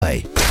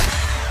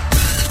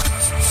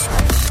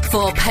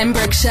For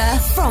Pembrokeshire,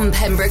 from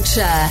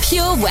Pembrokeshire,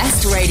 Pure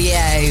West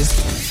Radio.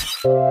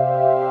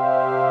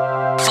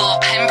 For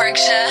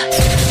Pembrokeshire,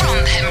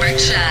 from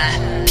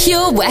Pembrokeshire,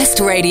 Pure West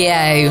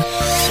Radio.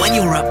 When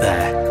you're up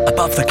there,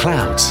 above the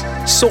clouds,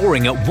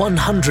 soaring at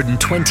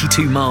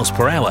 122 miles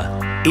per hour,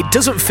 it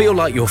doesn't feel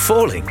like you're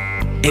falling.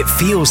 It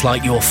feels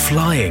like you're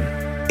flying.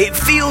 It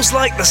feels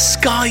like the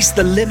sky's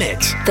the limit.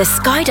 The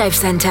Skydive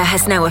Centre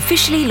has now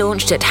officially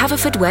launched at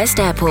Haverfordwest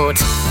Airport.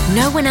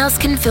 No one else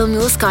can film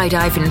your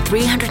skydive in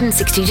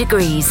 360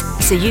 degrees,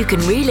 so you can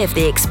relive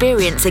the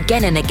experience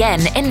again and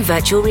again in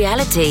virtual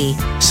reality.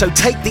 So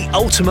take the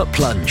ultimate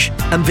plunge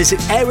and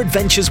visit Air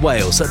Adventures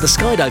Wales at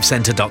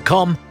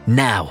theskydivecentre.com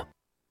now.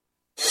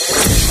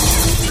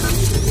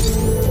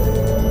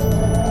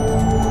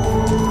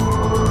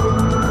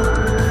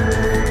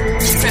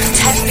 From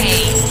Tenby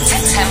to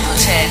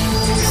Templeton.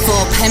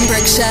 For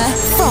Pembrokeshire,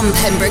 from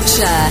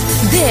Pembrokeshire,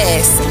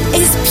 this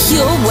is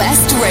Pure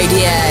West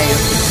Radio.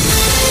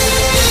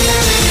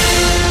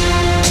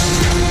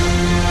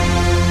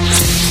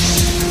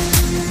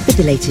 With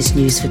the latest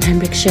news for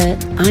Pembrokeshire,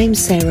 I'm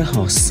Sarah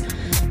Hoss.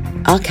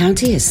 Our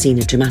county has seen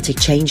a dramatic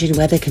change in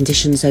weather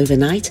conditions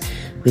overnight,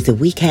 with the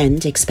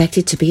weekend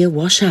expected to be a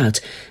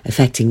washout,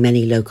 affecting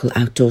many local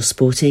outdoor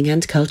sporting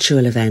and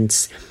cultural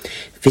events.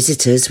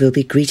 Visitors will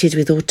be greeted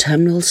with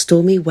autumnal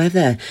stormy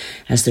weather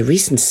as the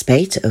recent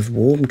spate of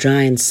warm,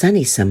 dry and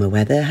sunny summer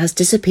weather has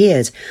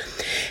disappeared.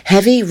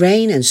 Heavy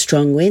rain and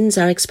strong winds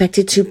are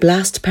expected to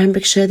blast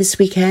Pembrokeshire this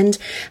weekend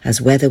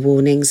as weather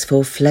warnings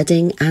for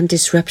flooding and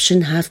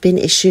disruption have been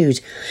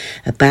issued.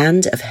 A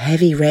band of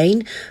heavy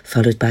rain,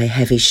 followed by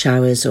heavy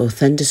showers or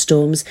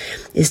thunderstorms,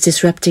 is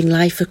disrupting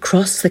life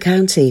across the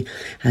county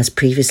as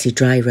previously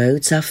dry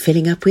roads are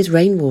filling up with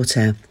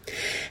rainwater.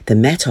 The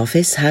Met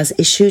Office has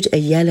issued a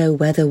yellow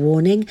weather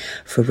warning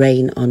for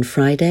rain on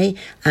Friday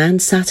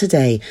and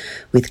Saturday,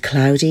 with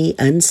cloudy,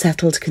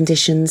 unsettled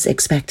conditions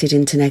expected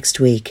into next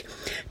week,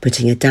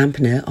 putting a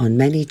dampener on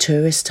many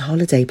tourist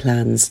holiday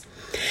plans.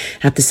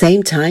 At the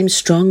same time,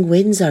 strong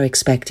winds are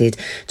expected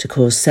to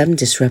cause some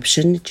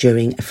disruption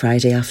during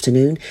Friday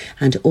afternoon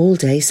and all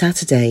day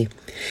Saturday.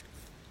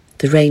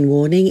 The rain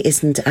warning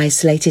isn't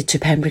isolated to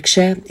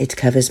Pembrokeshire. It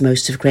covers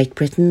most of Great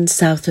Britain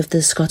south of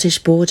the Scottish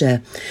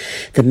border.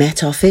 The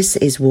Met Office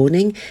is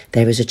warning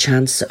there is a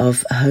chance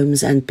of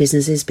homes and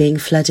businesses being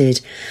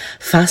flooded.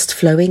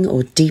 Fast-flowing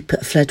or deep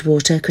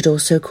floodwater could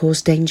also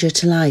cause danger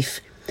to life.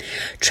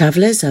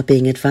 Travellers are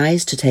being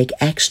advised to take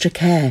extra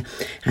care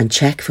and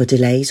check for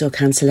delays or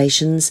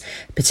cancellations,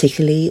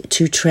 particularly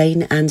to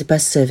train and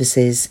bus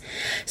services.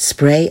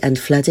 Spray and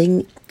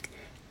flooding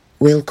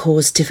will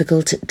cause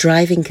difficult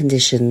driving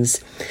conditions,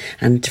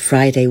 and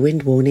Friday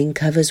wind warning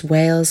covers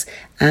Wales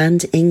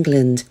and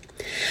England.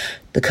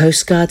 The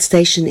Coast Guard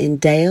station in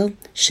Dale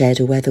shared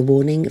a weather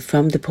warning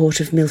from the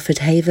port of Milford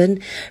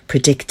Haven,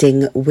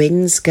 predicting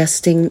winds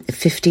gusting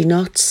 50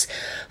 knots,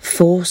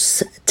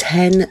 force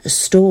 10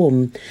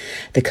 storm.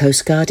 The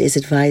Coast Guard is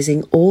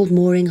advising all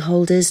mooring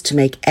holders to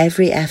make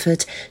every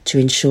effort to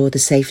ensure the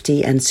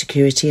safety and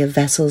security of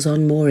vessels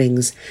on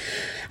moorings,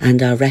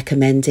 and are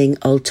recommending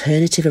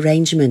alternative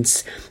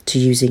arrangements to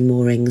using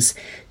moorings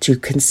to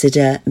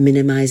consider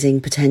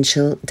minimising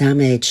potential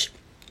damage.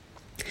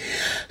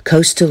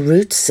 Coastal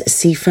routes,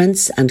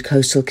 seafronts and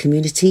coastal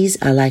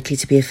communities are likely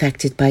to be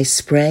affected by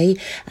spray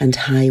and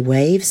high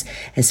waves,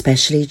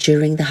 especially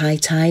during the high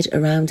tide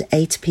around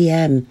 8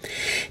 p.m.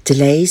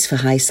 Delays for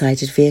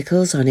high-sided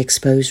vehicles on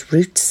exposed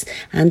routes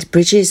and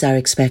bridges are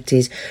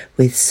expected,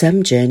 with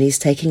some journeys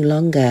taking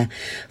longer.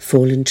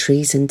 Fallen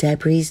trees and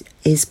debris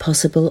is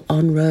possible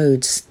on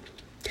roads.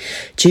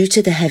 Due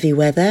to the heavy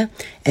weather,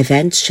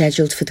 events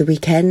scheduled for the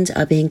weekend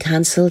are being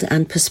cancelled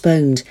and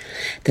postponed.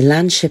 The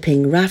land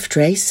shipping raft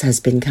race has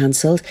been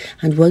cancelled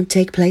and won't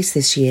take place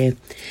this year.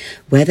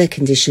 Weather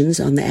conditions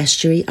on the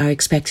estuary are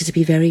expected to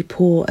be very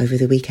poor over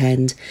the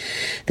weekend.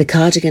 The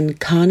Cardigan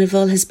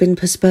Carnival has been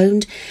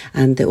postponed,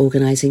 and the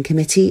organising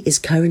committee is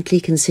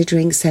currently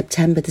considering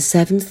September the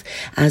 7th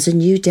as a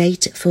new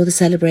date for the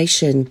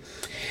celebration.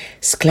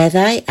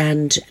 Skleddau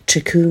and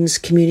Tricoon's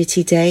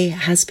Community Day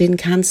has been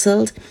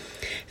cancelled.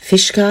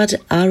 Fishguard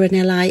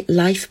RNLI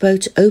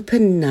Lifeboat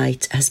Open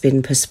Night has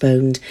been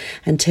postponed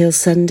until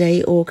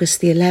Sunday, August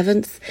the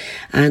 11th,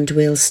 and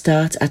will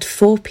start at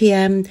 4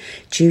 p.m.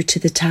 due to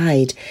the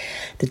tide.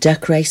 The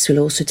duck race will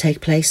also take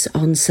place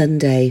on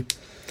Sunday.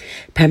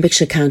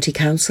 Pembrokeshire County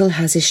Council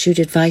has issued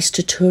advice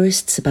to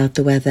tourists about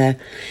the weather,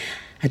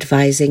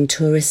 advising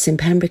tourists in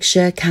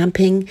Pembrokeshire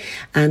camping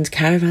and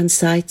caravan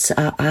sites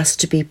are asked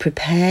to be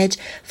prepared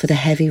for the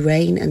heavy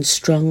rain and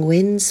strong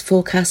winds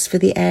forecast for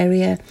the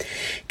area.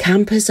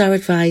 Campers are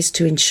advised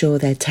to ensure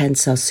their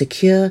tents are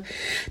secure.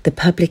 The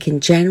public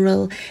in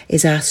general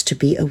is asked to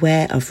be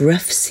aware of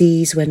rough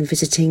seas when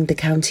visiting the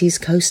county's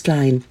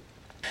coastline.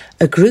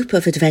 A group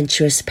of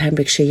adventurous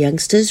Pembrokeshire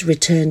youngsters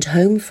returned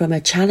home from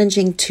a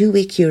challenging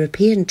 2-week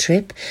European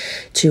trip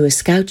to a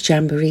Scout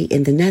jamboree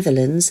in the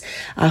Netherlands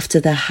after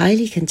the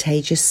highly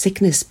contagious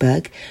sickness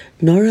bug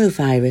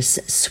norovirus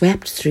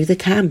swept through the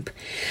camp.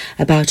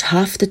 About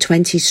half the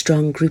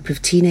 20-strong group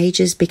of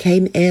teenagers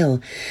became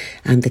ill,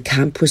 and the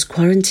camp was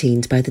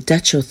quarantined by the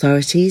Dutch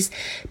authorities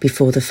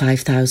before the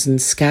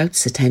 5,000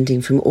 scouts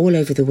attending from all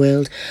over the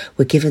world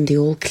were given the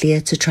all-clear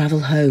to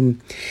travel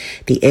home.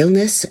 The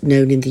illness,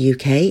 known in the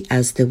UK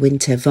as the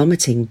winter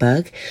vomiting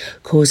bug,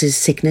 causes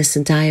sickness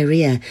and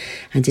diarrhoea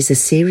and is a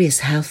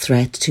serious health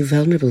threat to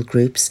vulnerable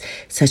groups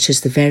such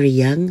as the very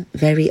young,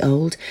 very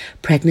old,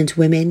 pregnant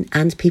women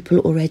and people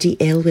already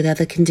ill with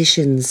other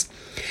conditions.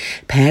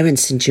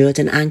 Parents endured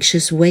an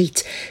anxious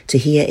wait to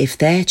hear if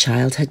their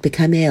child had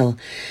become ill.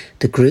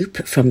 The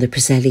group from the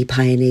Preseli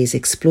Pioneers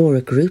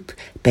Explorer Group,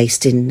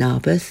 based in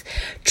Narberth,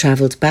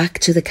 travelled back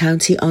to the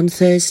county on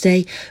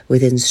Thursday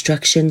with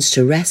instructions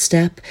to rest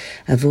up,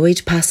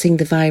 avoid passing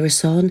the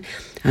virus on,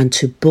 and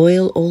to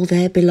boil all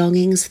their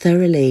belongings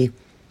thoroughly.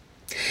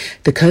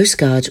 The Coast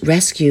Guard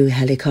rescue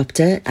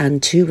helicopter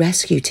and 2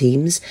 rescue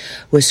teams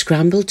were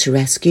scrambled to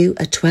rescue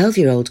a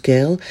 12-year-old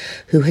girl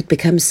who had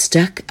become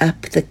stuck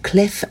up the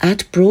cliff at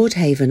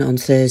Broadhaven on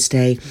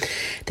Thursday.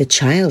 The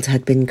child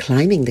had been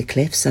climbing the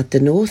cliffs at the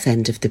north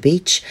end of the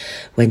beach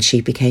when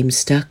she became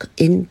stuck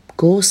in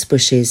gorse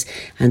bushes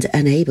and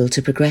unable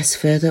to progress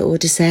further or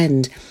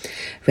descend.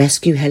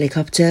 Rescue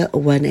Helicopter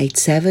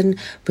 187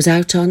 was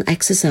out on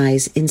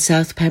exercise in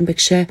South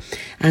Pembrokeshire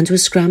and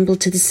was scrambled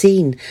to the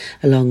scene,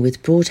 along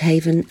with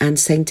Broadhaven and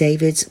St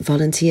David's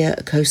volunteer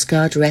Coast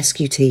Guard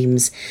rescue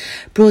teams.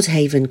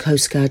 Broadhaven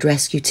Coast Guard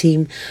rescue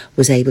team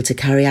was able to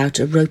carry out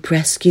a rope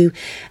rescue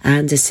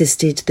and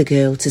assisted the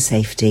girl to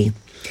safety.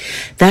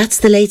 That's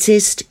the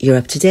latest. You're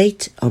up to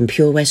date on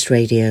Pure West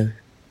Radio.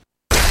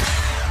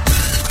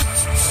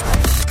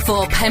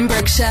 For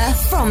Pembrokeshire,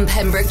 from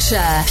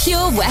Pembrokeshire,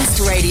 Pure West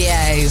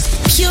Radio.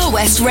 Pure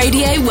West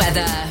Radio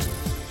weather.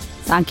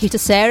 Thank you to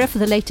Sarah for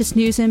the latest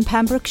news in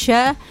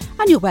Pembrokeshire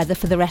and your weather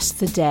for the rest of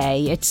the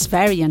day. It's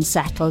very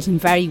unsettled and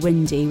very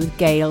windy with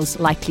gales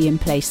likely in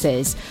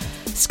places.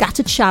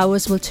 Scattered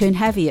showers will turn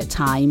heavy at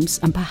times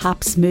and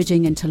perhaps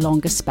merging into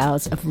longer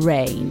spells of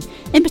rain.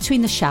 In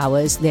between the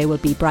showers, there will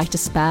be brighter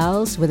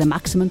spells with a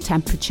maximum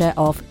temperature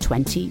of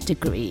 20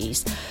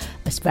 degrees.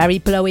 It's very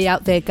blowy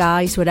out there,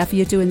 guys. Whatever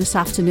you're doing this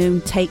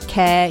afternoon, take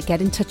care.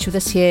 Get in touch with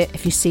us here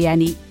if you see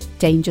any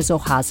dangers or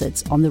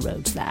hazards on the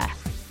roads there.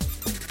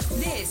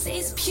 This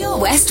is Pure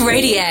West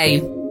Radio.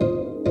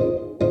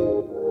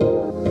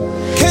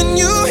 Can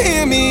you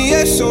hear me?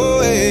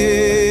 SOS.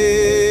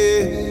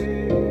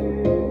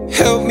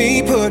 Help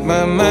me put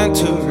my mind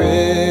to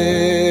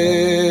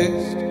rest.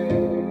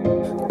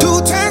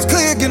 2 times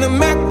click and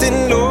I'm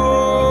acting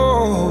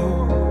low.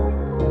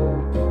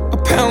 A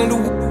pound of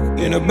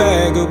in a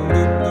bag of.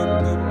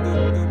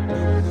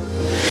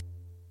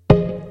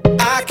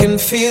 I can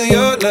feel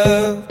your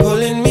love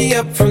pulling me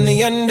up from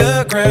the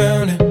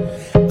underground.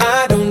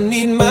 I don't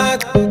need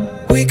much.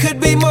 We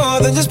could be more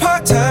than just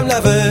part-time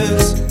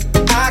lovers.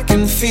 I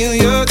can feel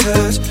your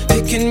touch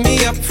picking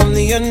me up from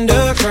the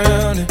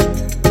underground.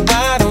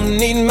 I don't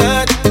need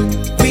much.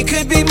 We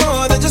could be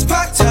more than just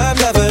part-time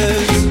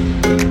lovers.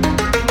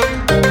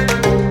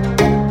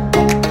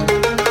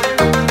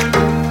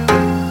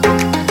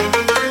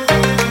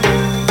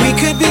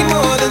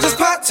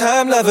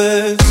 Time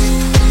lovers.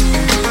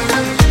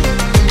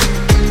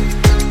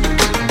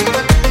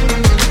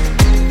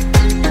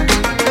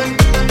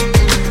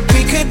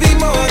 We could be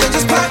more than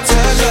just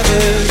part-time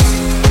lovers.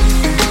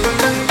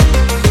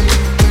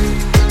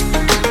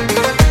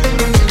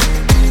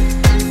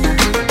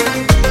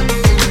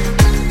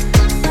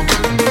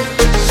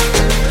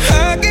 I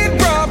get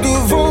robbed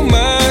of all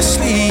my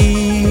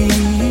sleep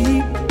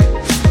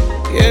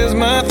as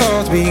my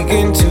thoughts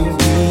begin to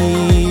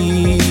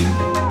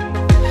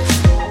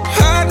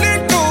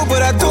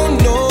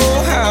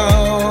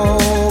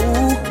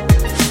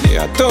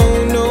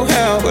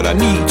I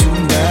need you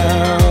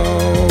now.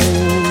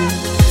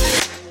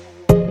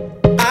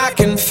 I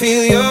can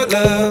feel your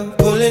love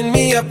pulling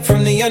me up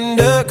from the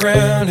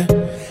underground.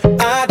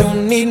 I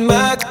don't need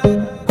much.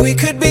 We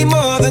could be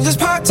more than just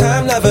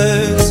part-time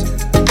lovers.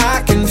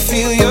 I can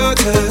feel your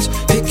touch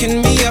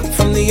picking me up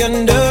from the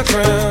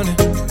underground.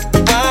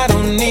 I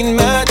don't need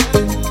much.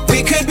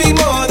 We could be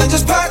more than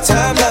just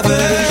part-time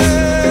lovers.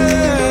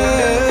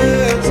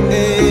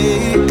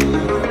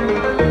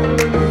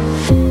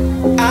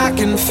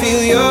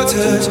 Feel your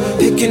touch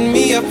picking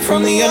me up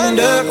from the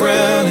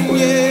underground.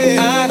 Yeah,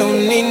 I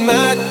don't need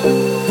much.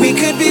 We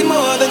could be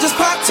more than just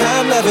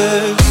part-time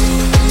lovers.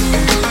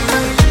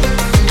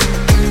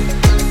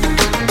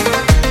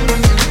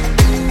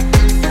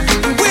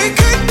 We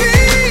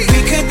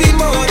could be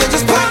more than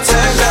just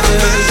part-time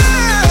lovers.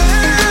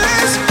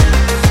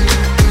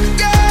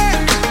 Yeah,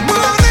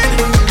 more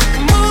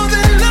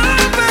than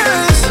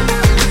lovers.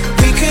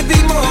 We could be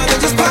more than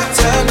just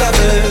part-time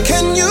lovers.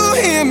 Can you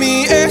hear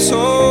me?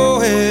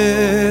 SOS.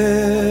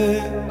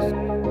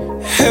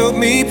 Help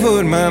me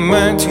put my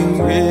mind to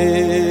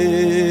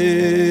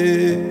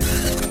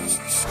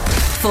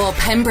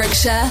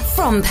Pembrokeshire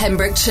from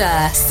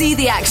Pembrokeshire. See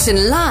the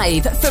action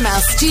live from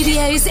our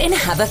studios in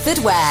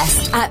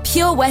Haverfordwest at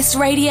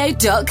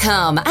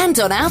purewestradio.com and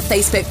on our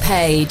Facebook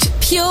page,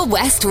 Pure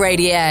West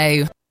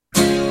Radio.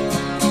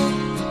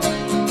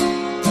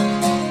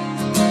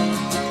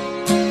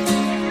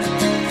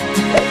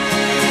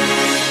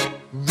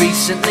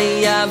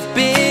 Recently I've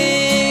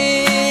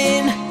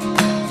been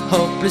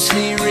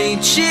hopelessly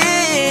reaching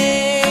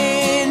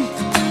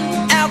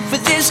out for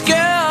this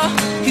girl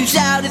who's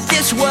out of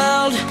this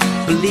world,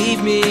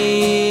 believe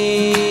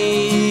me.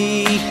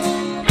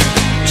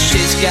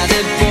 She's got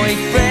a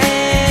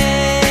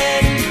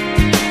boyfriend,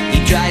 he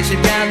drives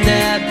around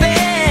the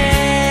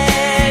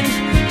bend,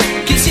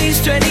 'cause he's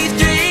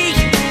 23,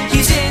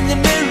 he's in the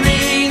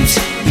Marines,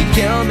 he'd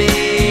kill me.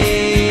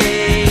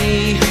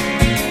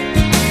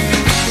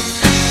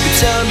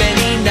 So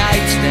many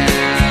nights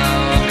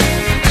now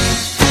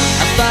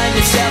I find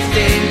myself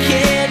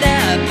thinking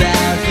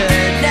about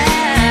her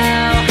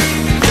now,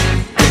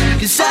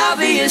 'cause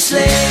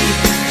obviously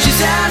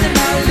she's out of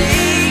my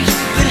league.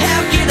 But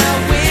how can I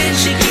win?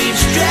 She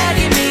keeps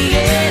dragging me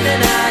in,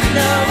 and I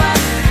know I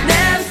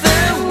never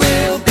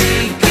will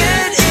be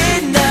good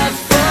enough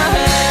for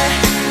her.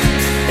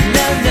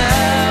 No, no,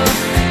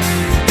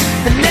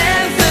 I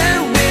never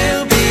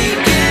will be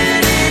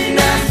good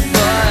enough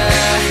for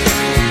her.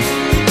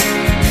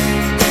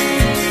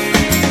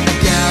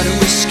 Gotta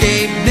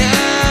escape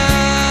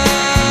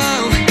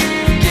now,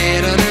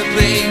 get on a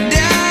plane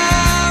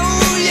now,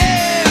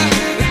 yeah,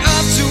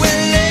 up to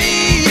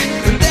LA,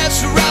 and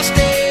that's where I'll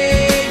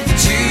stay for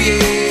 2 years.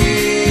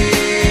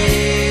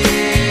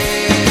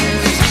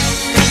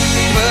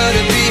 Put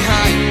her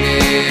behind me,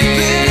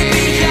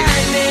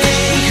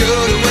 go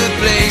to a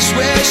place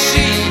where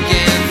she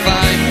can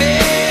find me.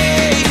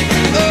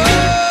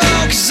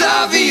 Oh, 'cause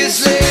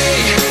obviously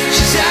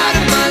she's out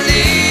of my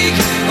league.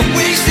 I'm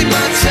wasting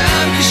my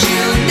time 'cause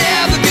she'll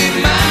never be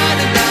mine,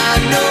 and I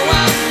know I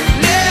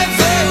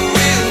never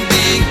will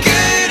be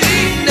good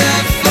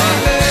enough for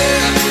her.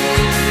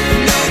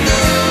 No,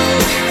 no,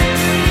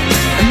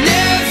 I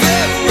never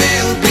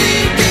will be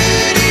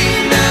good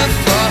enough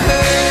for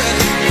her.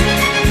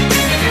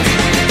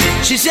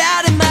 She's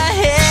out of my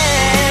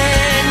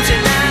hands,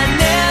 and I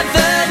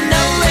never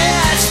know where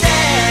I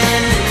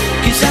stand,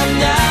 'cause I'm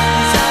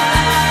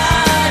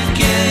not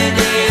good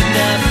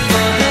enough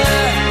for her.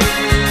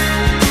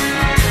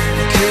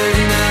 Good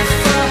enough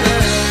for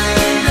her.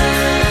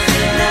 Enough,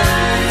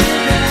 enough,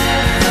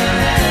 enough for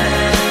her.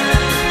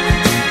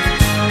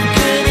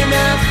 Good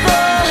enough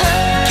for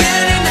her.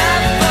 Good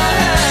enough for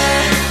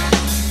her.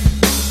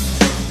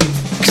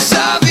 'Cause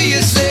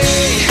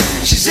obviously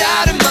she's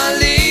out of my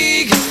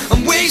league.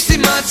 I'm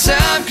wasting my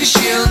time 'cause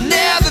she'll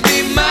never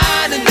be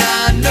mine, and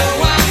I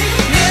know I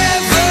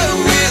never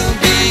will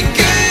be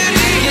good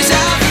enough. 'Cause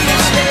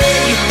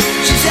obviously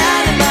she's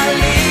out of my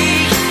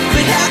league.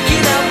 But how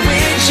can I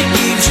win? She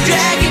keeps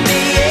dragging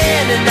me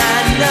in, and I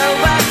know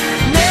I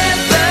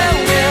never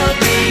will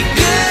be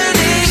good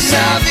enough. 'Cause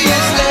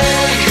obviously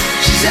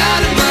she's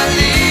out of my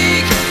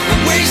league.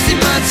 I'm wasting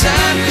my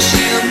time 'cause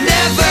she'll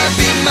never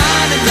be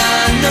mine, and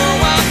I know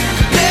I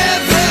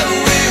never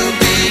will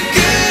be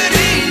good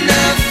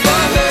enough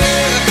for her.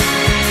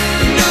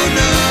 No,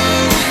 no,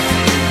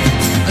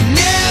 I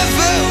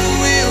never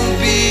will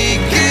be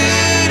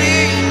good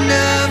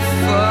enough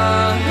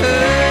for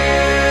her.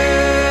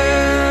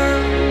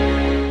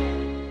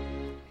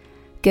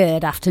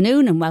 Good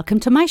afternoon and welcome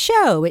to my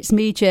show. It's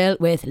me, Jill,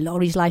 with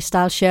Lawrie's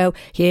Lifestyle Show,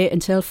 here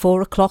until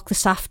 4 o'clock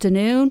this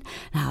afternoon.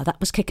 Now, that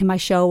was kicking my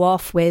show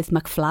off with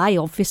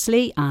McFly,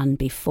 obviously, and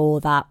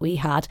before that we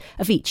had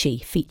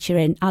Avicii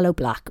featuring Aloe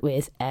Black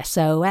with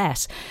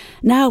SOS.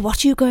 Now,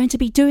 what are you going to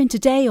be doing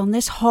today on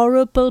this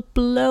horrible,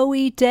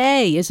 blowy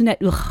day, isn't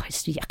it? Ugh,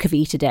 it's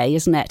yuck today,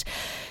 isn't it?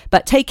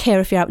 But take care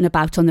if you're out and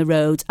about on the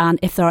road, and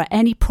if there are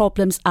any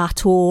problems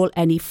at all,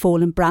 any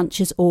fallen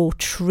branches or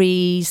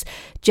trees,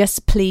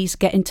 just please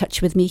get in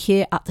touch with me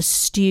here at the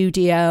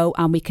studio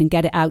and we can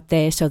get it out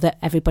there so that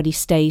everybody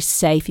stays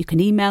safe. You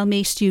can email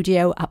me,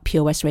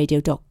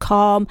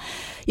 studio@purewestradio.com.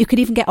 You can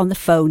even get on the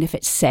phone if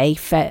it's safe,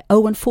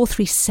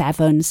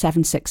 01437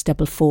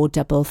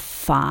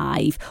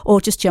 764455, or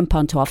just jump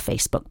onto our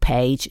Facebook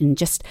page and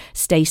just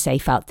stay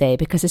safe out there,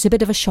 because it's a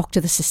bit of a shock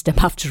to the system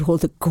after all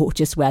the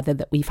gorgeous weather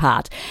that we've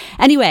had.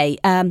 Anyway,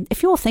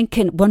 if you're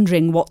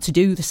wondering what to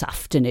do this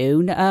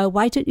afternoon,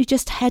 why don't you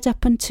just head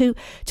up into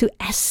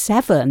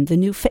S7, the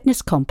new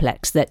fitness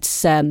complex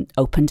that's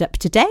opened up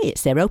today.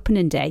 It's their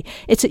opening day.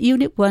 It's at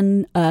Unit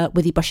 1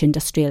 Withybush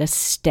Industrial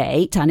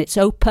Estate, and it's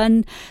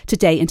open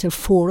today until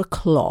 4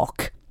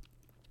 o'clock.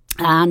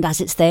 And as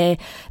it's their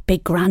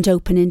big grand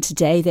opening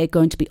today, they're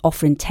going to be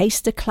offering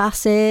taster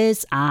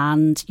classes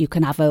and you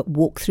can have a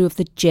walkthrough of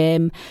the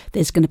gym.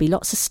 There's going to be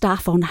lots of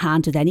staff on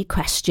hand with any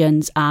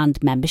questions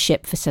and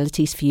membership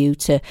facilities for you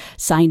to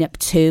sign up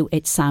to.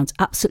 It sounds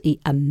absolutely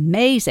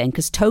amazing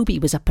because Toby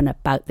was up and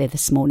about there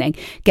this morning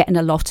getting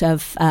a lot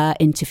of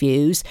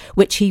interviews,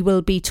 which he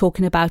will be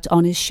talking about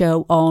on his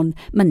show on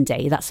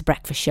Monday. That's the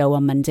breakfast show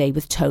on Monday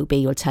with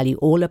Toby. He'll tell you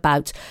all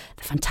about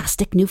the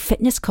fantastic new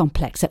fitness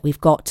complex that we've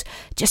got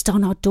just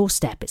on our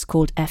doorstep. It's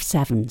called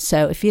F7.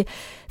 So if you're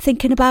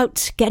thinking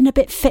about getting a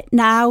bit fit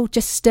now,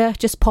 just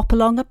pop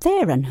along up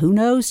there, and who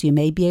knows, you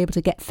may be able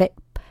to get fit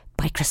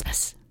by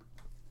Christmas.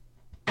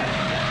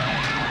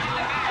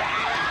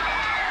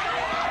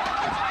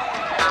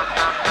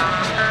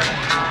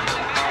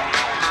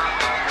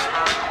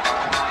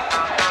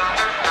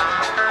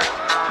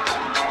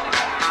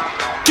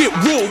 Get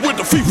real with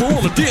the fever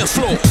on the dance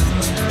floor.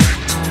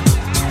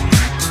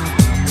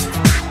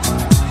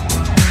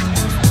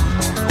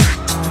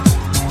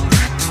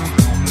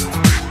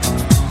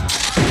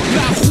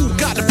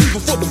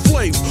 For the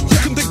flame, who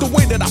can think the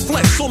way that I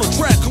flex on the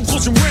track?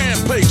 Conclusion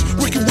rampage,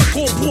 Ricky Rick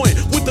on point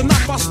with the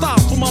knife I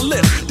style for my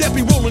lip. That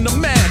be rolling the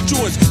mad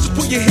joints. So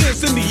put your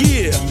hands in the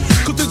air,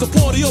 cause there's a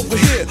party over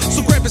here.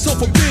 So grab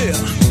yourself a beer,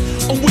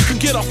 and we can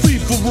get our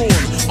fever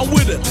on. I'm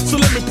with it, so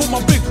let me put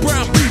my big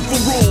brown beaver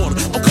on.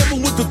 I'm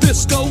coming with the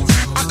disco,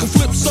 I can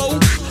flip so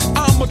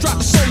I'ma drop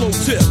a solo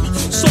tip.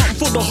 Something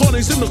for the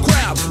honeys in the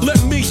crowd.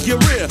 Let me hear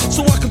it,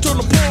 so I can turn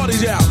the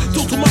party out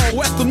till tomorrow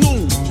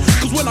afternoon.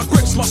 Cause when I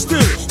grips my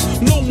stills,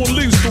 no one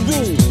leaves the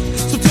room.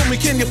 So tell me,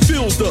 can you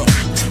feel the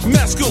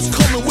mask skills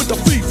coming with the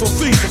fever,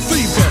 fever,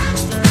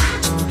 fever?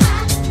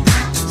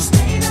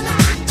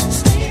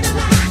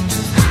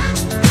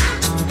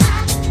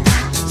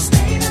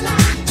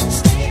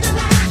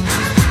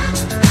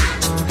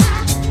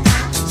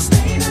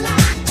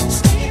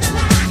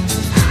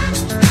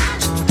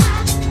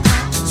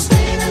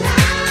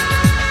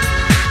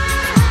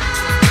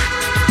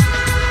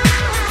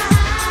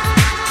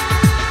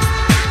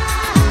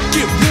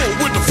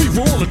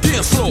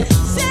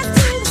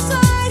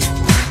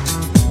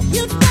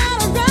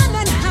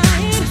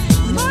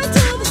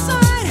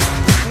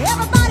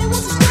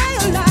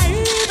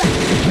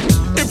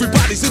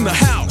 In the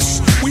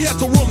house, we have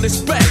to run this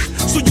back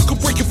so you can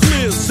break your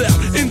flares out.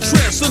 In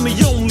trance, I'm the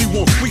only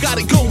one. We got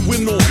it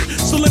going on,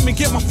 so let me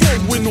get my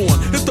flowing on.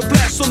 Hit the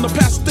blast on the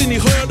past, then you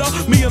heard her.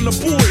 Me and the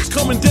boys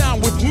coming down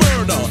with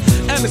murder,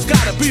 and it's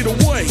gotta be the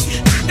way.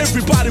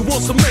 Everybody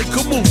wants to make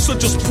a move, so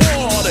just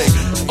party,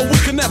 and we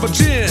can have a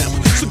jam.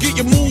 So get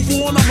your move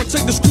on, I'ma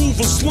take this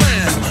groove and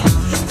slam.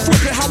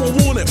 Flip it how I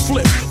want it,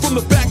 flip from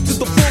the back to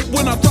the front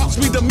when I drops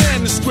me the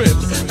manuscript.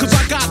 Cause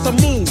I got the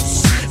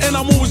moves, and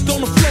I'm always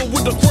on the flow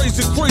with the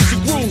crazy, crazy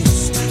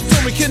grooves.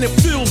 Tell me, can you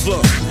feel the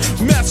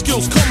math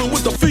skills coming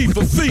with the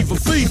fever, fever,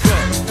 fever?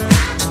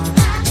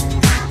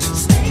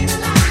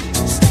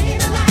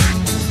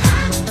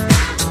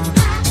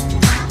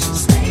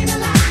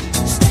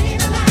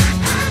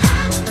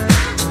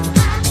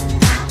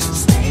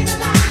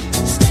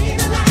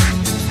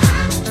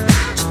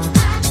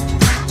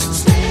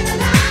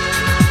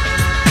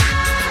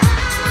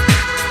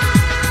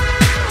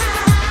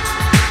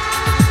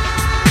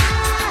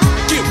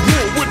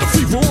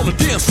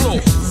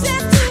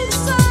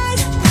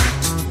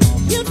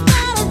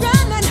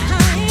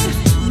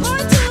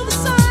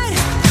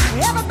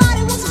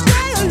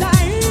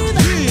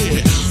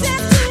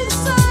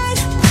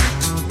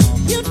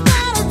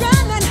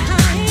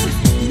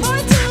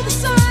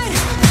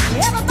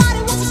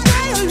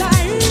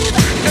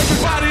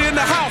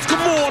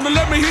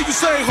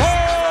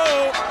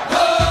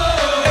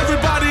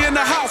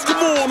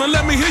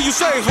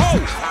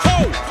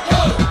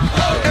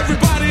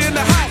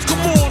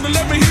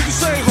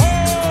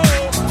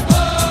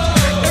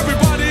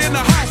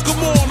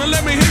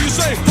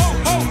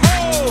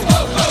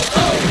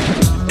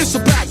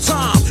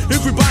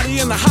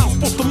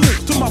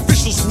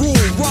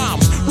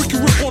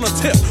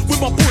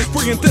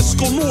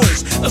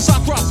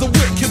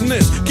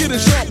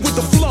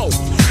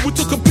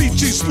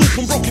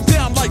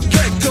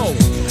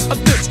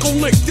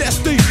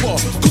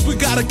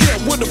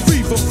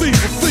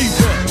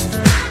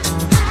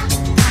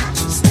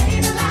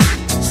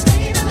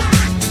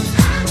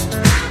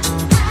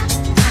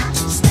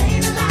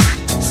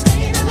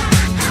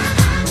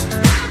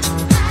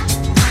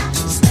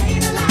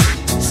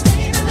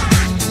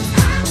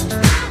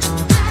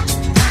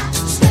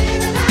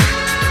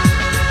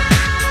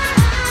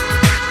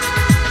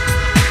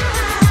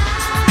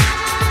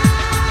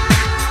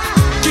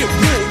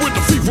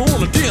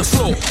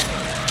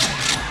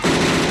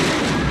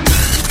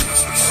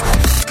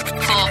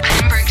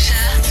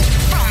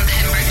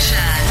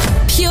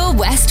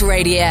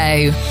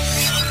 Radio.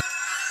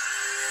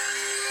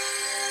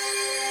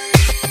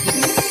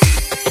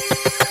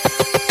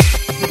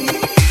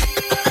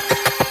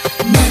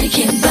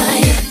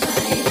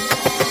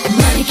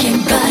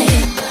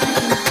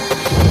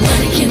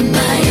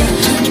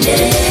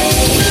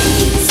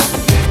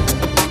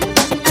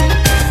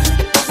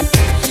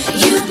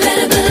 You better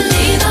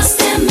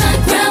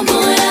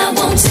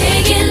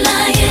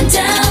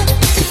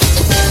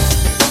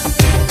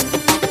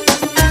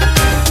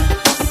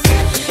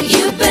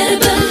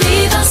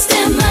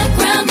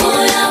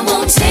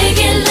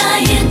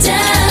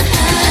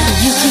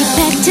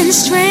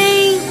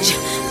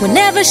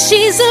Whenever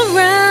she's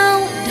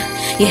around,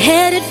 you're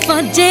headed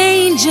for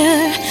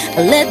danger.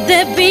 Let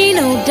there be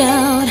no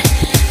doubt.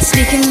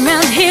 Sneaking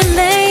around here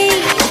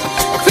late,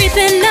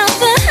 creeping out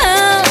the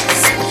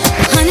house.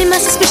 Honey, my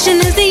suspicion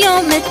is the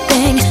only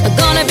thing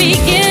gonna be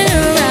getting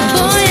around.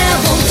 Boy, I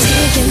won't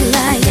take it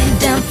lying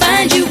down.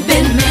 Find you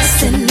been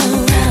messing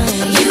around.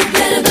 You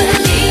better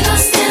believe I'll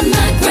stand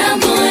my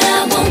ground. Boy,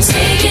 I won't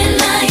take it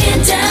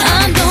lying down.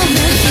 I'm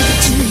gonna give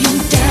it to you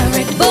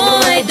direct.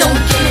 Boy, don't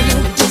give me no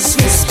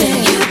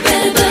disrespect. You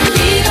better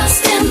believe I'll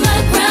stand my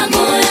ground.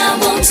 Boy, I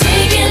won't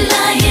take it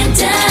lying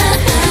down.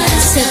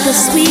 Said the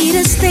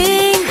sweetest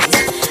thing,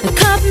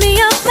 caught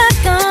me off my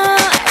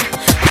guard.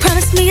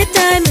 Promised me a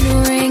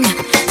diamond ring.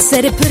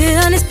 Said he put it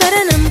on his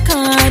platinum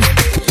card.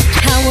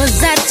 How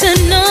was I to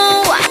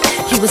know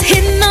he was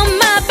hitting on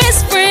my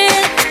best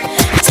friend?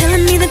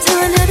 Telling me that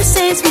telling her the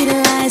same sweet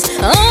lies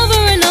over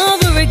and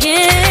over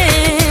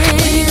again.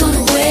 When you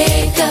gonna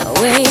wake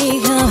up?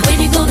 Wake up. When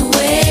you gonna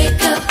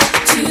wake up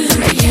to you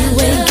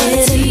ain't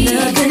getting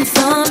nothing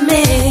from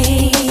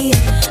me.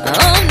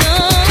 Oh no.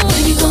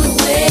 When you gonna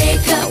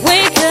wake up?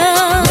 Wake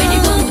up. When you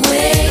gonna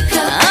wake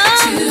up?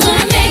 I'm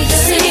gonna make you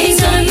see.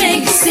 Gonna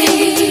make you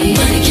see.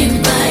 Money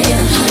can buy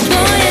you.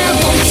 Boy, I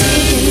won't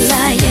take it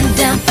lying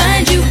down.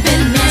 Find you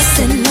been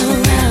messing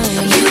around.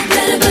 You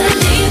better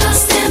believe I'll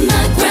stand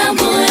my ground.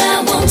 Boy,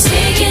 I won't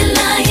take it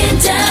lying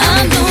down.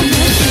 I'm gonna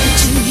give it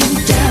to you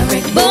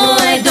direct.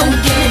 Boy, don't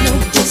give me no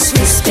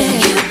disrespect.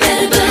 You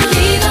better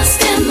believe I'll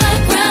stand my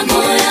ground.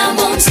 Boy, I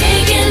won't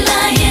take it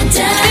lying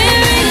down.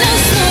 There ain't no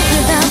smoke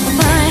without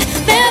fire.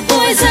 That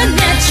boy's a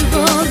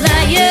natural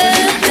liar.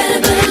 You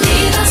better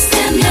believe I'll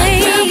stand my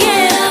ground.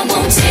 Boy, I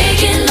won't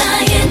take it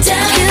lying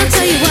down. He'll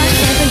tell you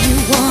whatever you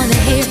wanna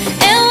hear,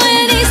 and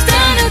when he's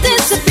done, he'll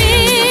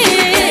disappear.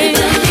 You better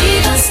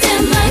believe I'll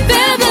stand my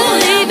ground.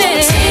 Boy, I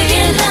won't take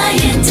it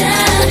lying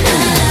down.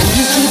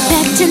 You keep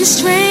acting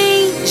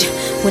strange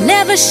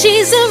whenever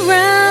she's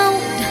around.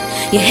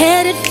 You're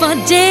headed for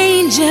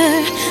danger.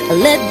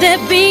 Let there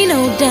be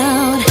no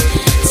doubt.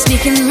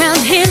 Sneaking around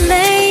here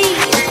late,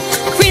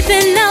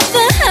 creeping out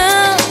the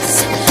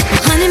house.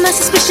 Honey, my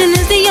suspicion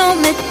is the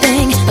only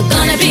thing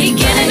gonna be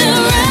getting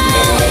around.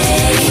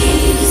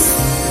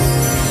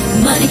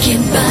 Money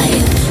can buy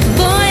it.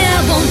 Boy, I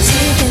won't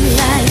take it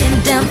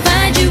lying down.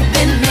 Find you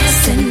been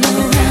messing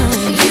around.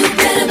 You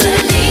better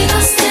believe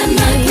I'll stand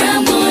my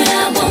ground. Boy,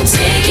 I won't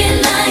take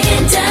it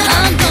lying down.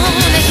 I'm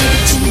gonna give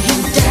it to you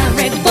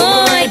direct.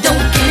 Boy,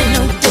 don't give me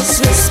no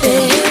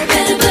disrespect. You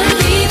better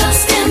believe I'll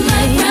stand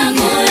my ground.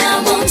 Boy, I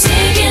won't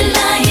take it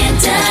lying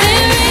down.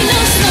 There ain't no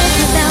smoke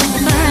without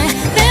fire.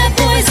 That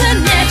boy's a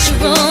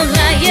natural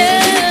liar.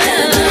 You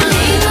better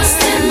believe I'll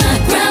stand my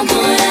ground.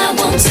 Boy, I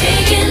won't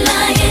take it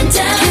lying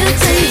down. He'll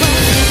tell you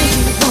whatever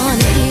you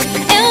wanna hear,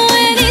 and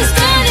when he's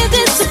done, he'll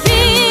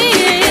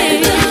disappear. You better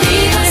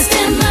believe I'll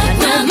stand my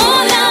ground.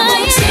 Boy, I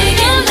won't take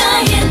it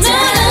lying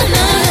down.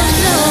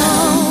 No.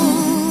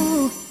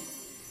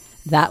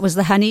 That was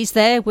the Honeys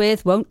there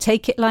with Won't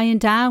Take It Lying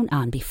Down,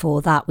 and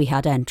before that we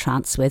had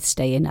Entrance with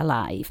Staying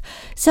Alive.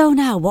 So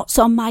now, what's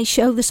on my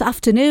show this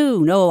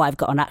afternoon? Oh, I've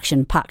got an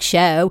action-packed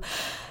show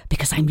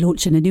because I'm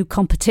launching a new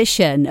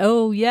competition.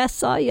 Oh,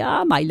 yes, I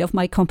am. I love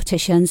my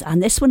competitions,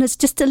 and this one is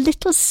just a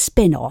little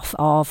spin-off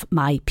of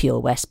my Pure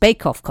West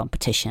Bake Off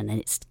competition, and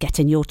it's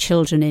getting your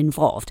children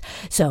involved.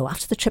 So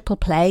after the triple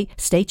play,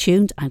 stay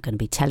tuned. I'm going to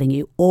be telling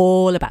you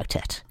all about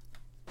it.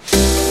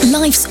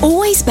 Life's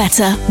always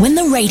better when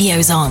the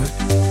radio's on.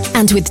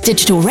 And with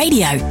digital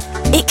radio,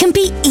 it can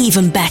be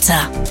even better.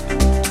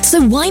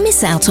 So why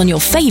miss out on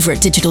your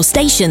favourite digital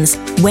stations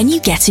when you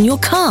get in your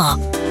car?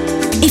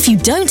 If you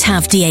don't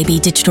have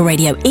DAB digital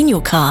radio in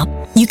your car,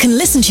 you can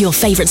listen to your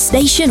favourite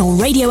station or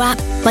radio app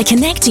by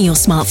connecting your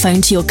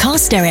smartphone to your car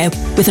stereo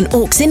with an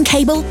aux-in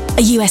cable,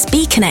 a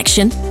USB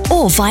connection,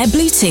 or via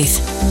Bluetooth,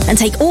 and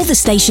take all the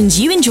stations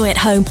you enjoy at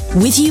home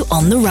with you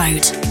on the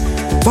road.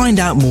 Find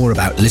out more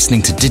about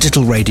listening to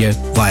digital radio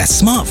via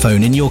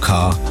smartphone in your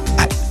car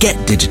at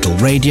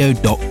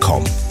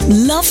getdigitalradio.com.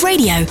 Love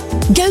radio.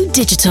 Go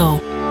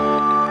digital.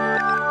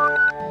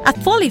 At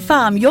Folly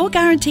Farm, you're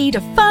guaranteed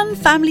a fun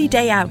family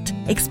day out.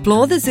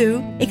 Explore the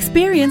zoo,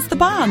 experience the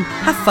barn,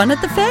 have fun at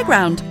the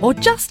fairground, or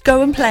just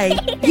go and play.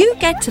 You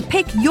get to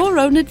pick your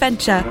own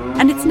adventure,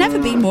 and it's never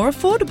been more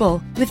affordable.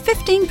 With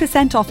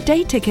 15% off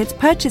day tickets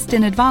purchased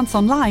in advance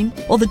online,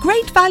 or the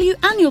great value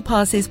annual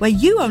passes where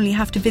you only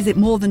have to visit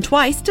more than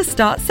twice to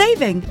start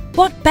saving.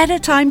 What better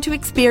time to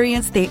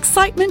experience the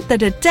excitement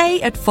that a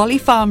day at Folly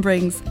Farm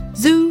brings?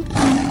 Zoo,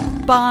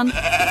 barn,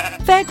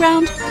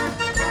 fairground,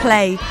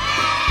 play.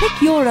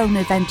 Pick your own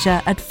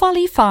adventure at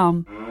Folly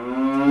Farm.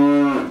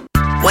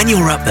 When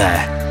you're up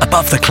there,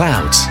 above the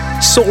clouds,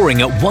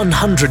 soaring at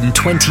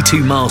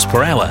 122 miles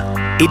per hour,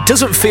 it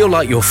doesn't feel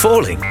like you're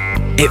falling.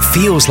 It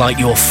feels like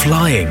you're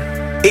flying.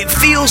 It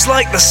feels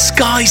like the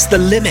sky's the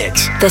limit.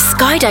 The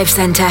Skydive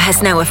Centre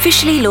has now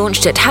officially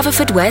launched at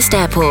Haverfordwest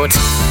Airport.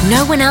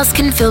 No one else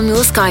can film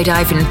your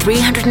skydive in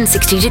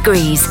 360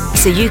 degrees,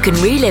 so you can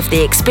relive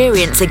the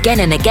experience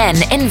again and again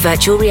in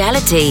virtual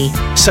reality.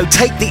 So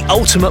take the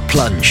ultimate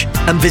plunge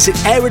and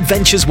visit Air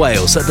Adventures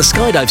Wales at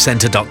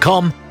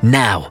theskydivecentre.com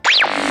now.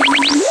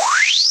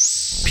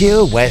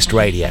 Pure West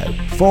Radio.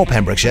 For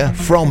Pembrokeshire,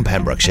 from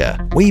Pembrokeshire.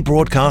 We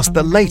broadcast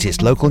the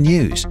latest local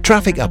news,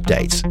 traffic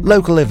updates,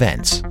 local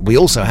events. We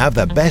also have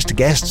the best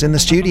guests in the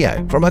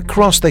studio from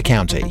across the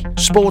county,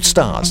 sports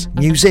stars,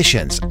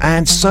 musicians,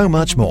 and so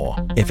much more.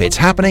 If it's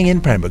happening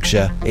in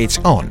Pembrokeshire, it's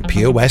on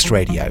Pure West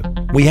Radio.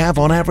 We have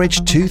on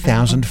average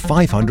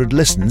 2,500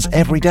 listens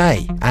every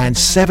day and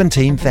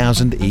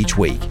 17,000 each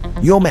week.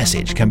 Your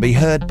message can be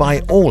heard by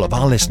all of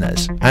our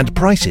listeners, and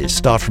prices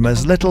start from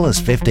as little as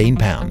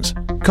 £15.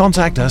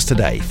 Contact us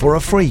today for a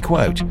free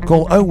quote.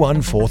 Call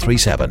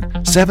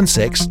 01437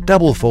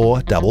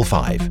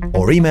 764455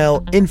 or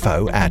email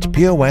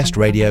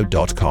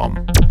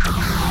info@purewestradio.com.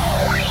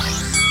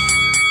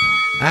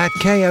 At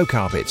KO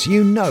Carpets,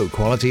 you know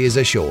quality is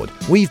assured.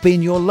 We've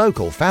been your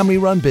local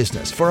family-run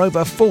business for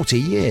over 40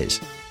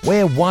 years.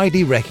 We're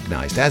widely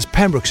recognised as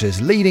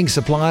Pembrokeshire's leading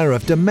supplier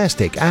of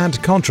domestic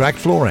and contract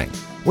flooring.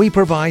 We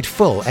provide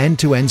full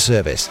end-to-end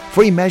service,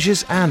 free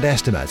measures and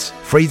estimates,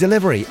 free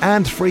delivery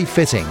and free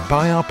fitting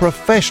by our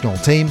professional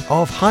team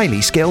of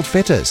highly skilled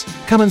fitters.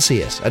 Come and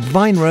see us at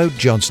Vine Road,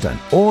 Johnston,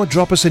 or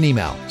drop us an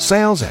email,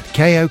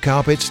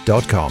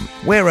 sales@kocarpets.com.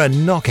 We're a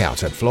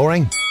knockout at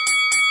flooring.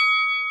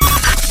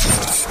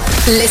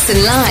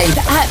 Listen live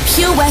at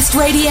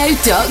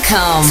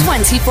purewestradio.com.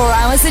 24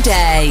 hours a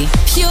day.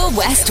 Pure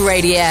West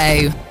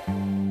Radio.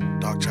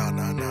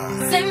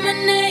 Say my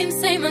name,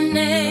 say my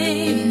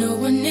name. If no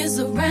one is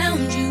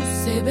around you,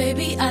 say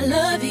baby I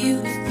love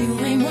you. If you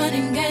ain't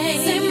running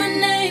game, say my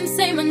name,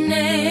 say my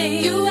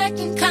name. You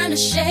acting kinda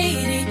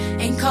shady,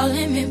 ain't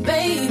calling me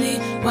baby.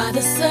 Why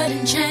the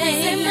sudden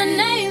change? Say my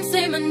name,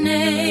 say my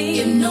name.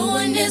 If no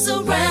one is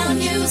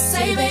around you,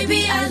 say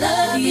baby I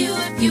love you.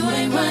 If you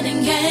ain't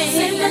running game,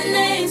 say my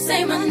name,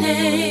 say my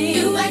name.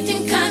 You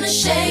acting kinda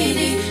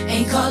shady,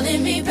 ain't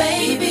calling me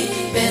baby.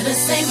 Better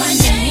say my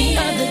name.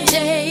 The other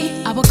day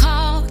I would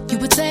call, you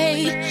would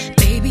say,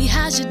 baby,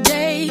 how's your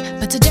day?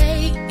 But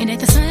today, it ain't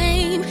the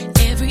same.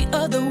 Every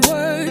other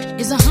word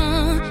is a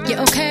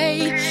yeah,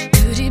 okay.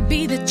 Could it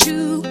be that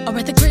you are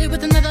at the crib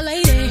with another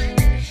lady?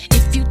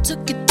 If you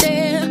took it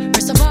there,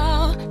 first of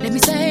all, let me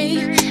say,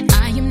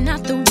 I am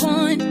not the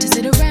one to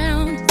sit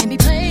around and be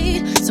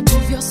played. So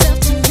prove yourself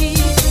to me.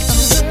 If I'm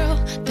the girl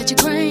that you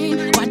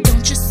claim, why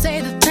don't you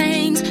say the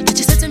things that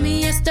you said to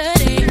me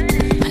yesterday?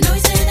 I know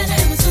you say that I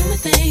am assuming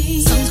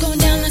things. Something's going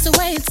down, that's the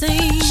way it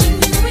seems.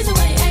 Shouldn't be the reason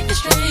why you're acting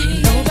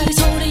strange. Nobody's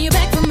holding you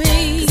back from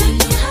me. 'Cause I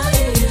know how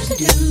you used to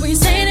do. When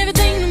you're saying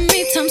everything to me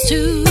times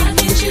two. Why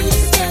can't you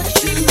just tell the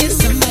truth? If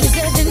somebody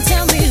said, then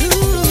tell me who.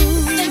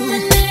 Say my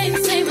name,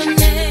 say my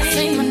name.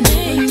 Say my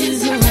name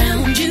is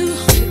around you.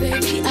 Say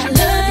baby I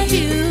love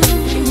you.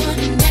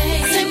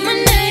 Say my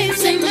name,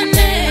 say my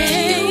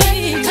name. You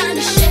acting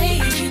kinda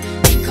shady,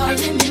 ain't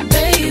calling me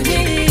baby.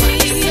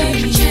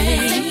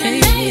 Say my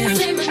name,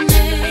 say my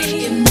name.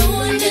 If no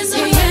one is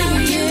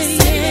around you,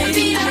 say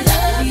baby I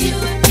love you.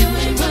 If you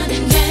ain't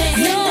running game,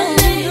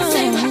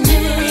 say my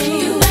name.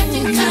 You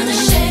acting kinda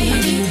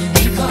shady,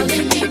 ain't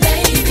calling me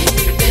baby.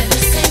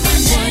 Better say my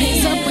name. What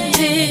is up with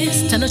this?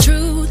 Tell the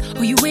truth,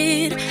 who you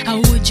with? How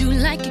would you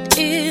like it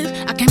if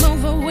I came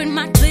over with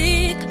my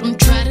clique? Don't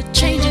try to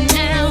change it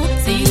now.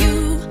 Say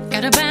you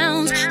gotta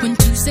bounce when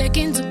 2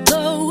 seconds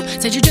ago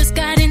said you just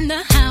got in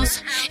the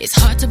house. It's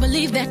hard to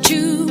believe that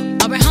you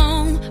are at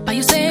home by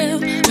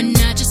yourself when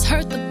I just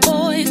heard the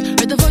voice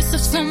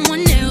of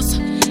someone else.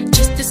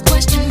 Just this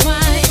question,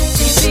 why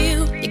do you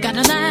feel you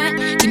gotta lie?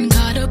 Getting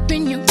caught up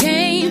in your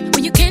game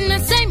when you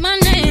cannot say my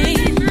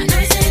name. I know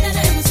you say that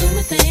I am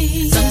assuming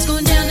things. Something's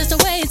going down, that's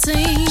the way it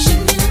seems.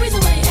 Shouldn't be the reason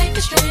why you're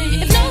acting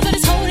strange. If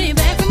nobody's holding you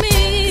back from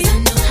me, 'cause I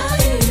know how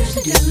you used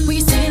to do. When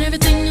you're saying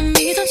everything to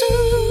me times two.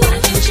 Why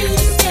can't you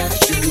just tell the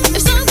truth?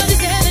 If somebody's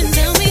there, then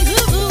tell me who.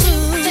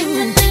 Say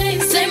my name,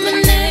 say my name.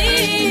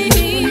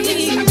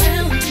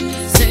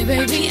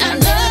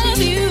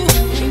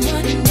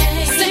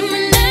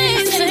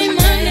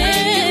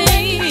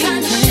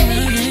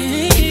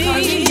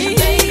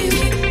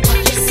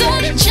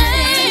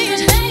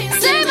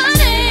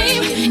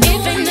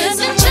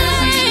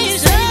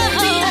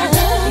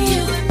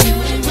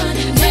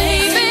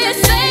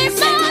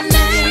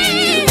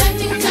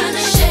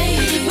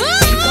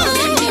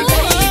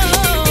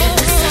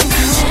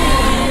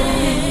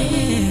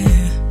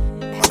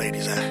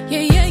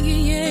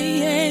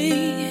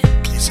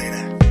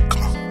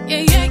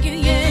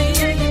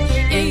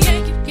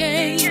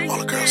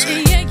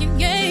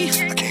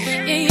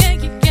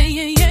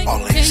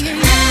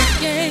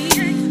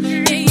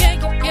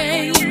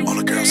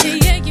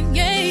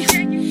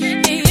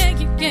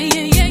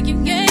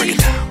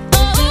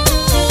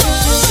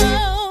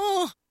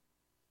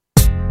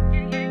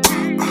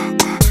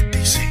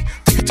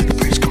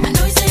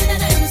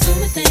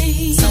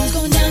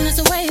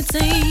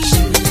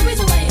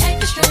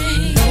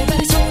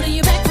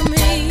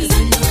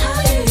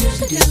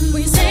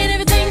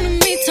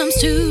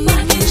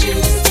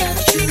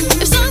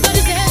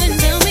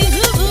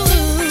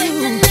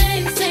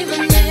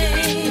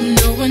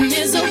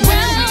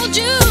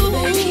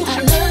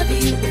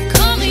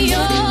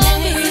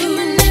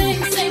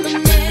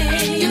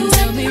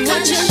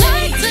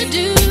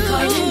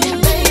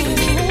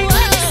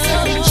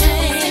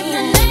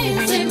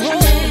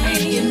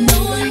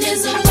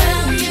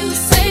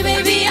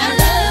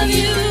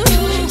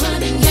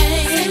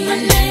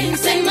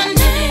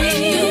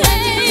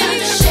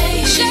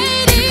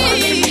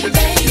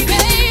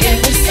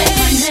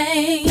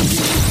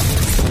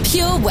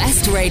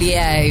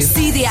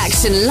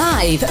 action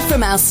live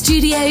from our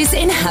studios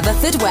in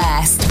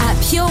Haverfordwest at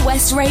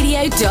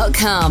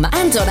purewestradio.com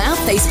and on our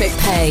Facebook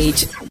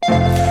page.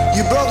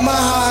 You broke my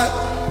heart,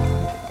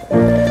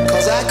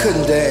 cause I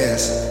couldn't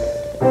dance.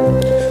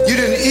 You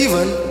didn't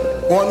even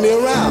want me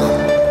around.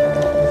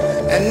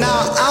 And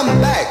now I'm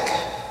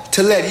back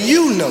to let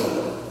you know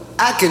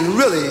I can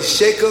really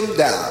shake 'em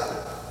down.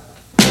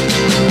 Do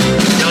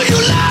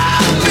you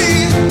love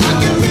me? I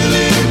can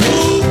really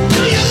move.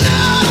 Do you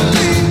love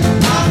me?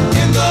 I'm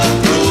in the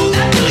groove.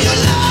 Do you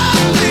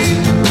love me?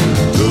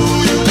 Do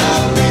you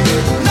love me?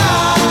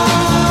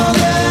 Now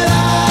that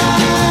I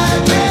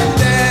can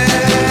dance.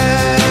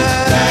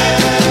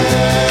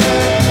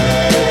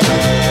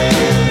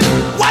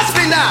 Watch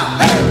me now.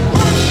 Hey.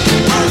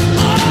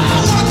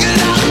 Work it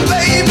out,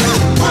 baby.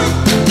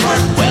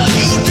 Well,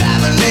 you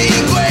driving me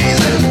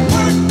crazy.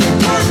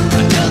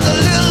 Just a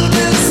little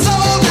bit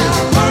soul now.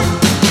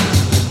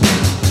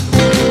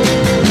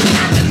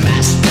 I can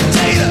mash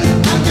potato.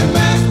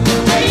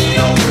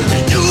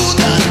 And do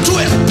the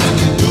twist.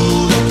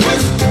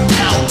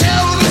 Now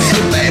tell me,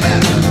 baby.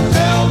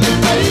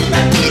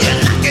 Do you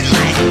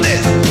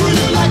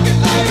like it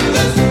like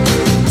this?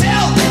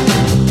 Tell me.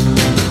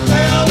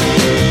 Tell me.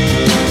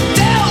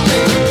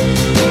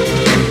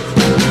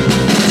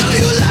 Do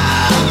you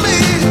love me?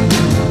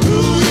 Do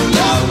you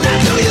love me?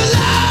 Do you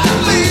love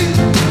me?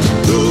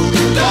 Do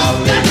you love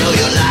me? Do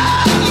you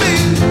love me?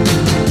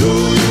 Do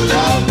you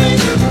love me?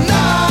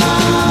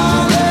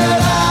 Now that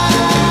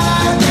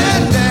I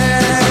can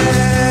dance.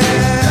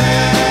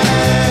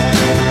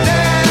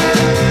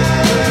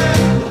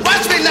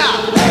 Watch me now.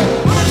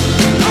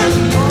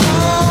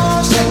 Oh,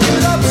 shake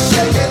it up,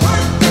 shake it.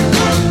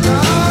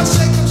 Oh,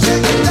 shake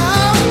it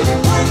down.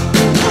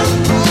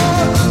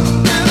 Oh,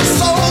 little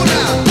soul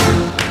now.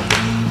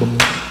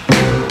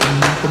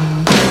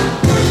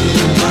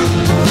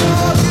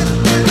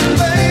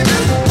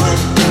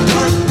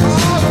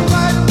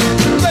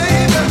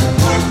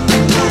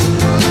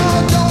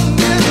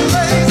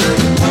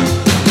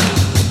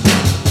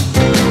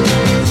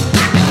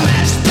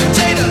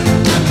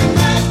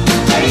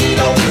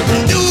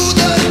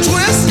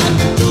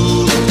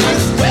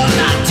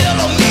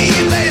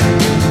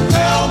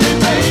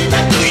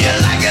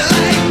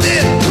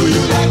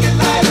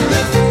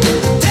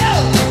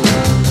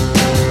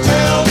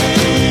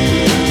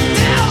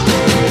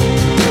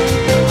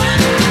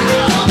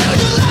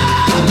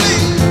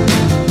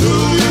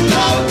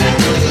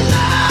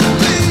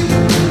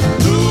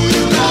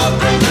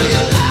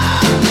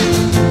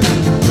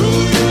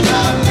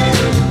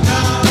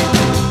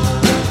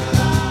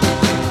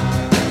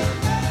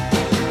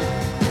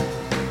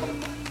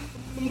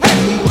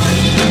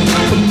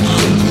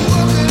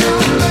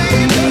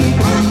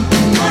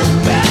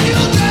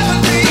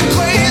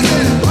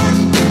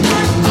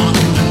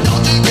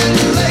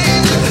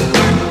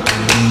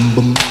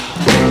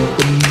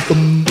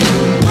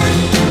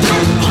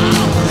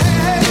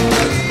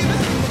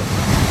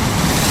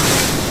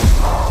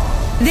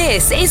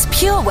 This is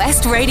Pure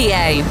West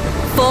Radio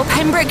for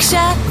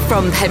Pembrokeshire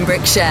from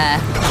Pembrokeshire.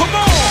 Come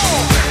on!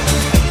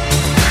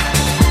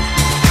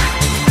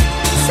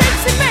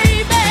 Sexy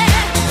baby,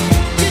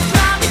 you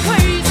drive me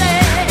crazy.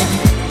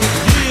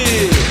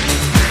 Yeah.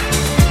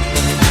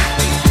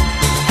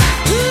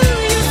 Ooh,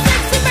 you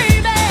sexy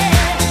baby,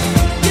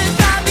 you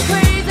drive me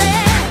crazy.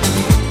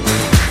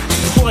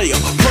 Player,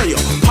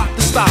 pop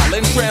the style.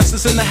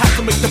 Entrances in the house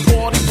to make the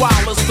party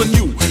wild as the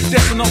new.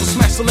 That's another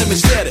smash, so let me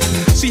set it.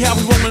 See how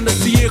we rollin' as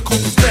the air cool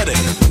aesthetic.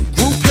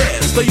 Group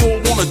heads, they all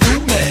wanna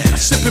do mad.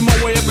 Sipping my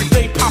way every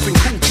day, popping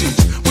coochies.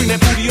 Bring that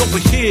booty over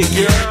here,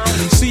 girl.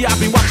 See, I've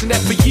been watching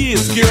that for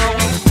years, girl.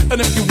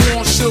 And if you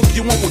want silk,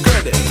 you won't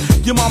regret it.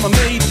 Your mama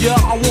made ya,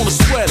 I wanna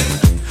sweat it.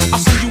 I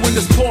see you in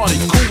this party,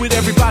 cool with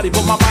everybody,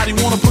 but my body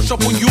wanna push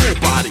up on your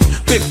body.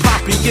 Big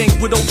poppy, gang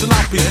with old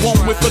jalopies, one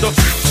whip for the.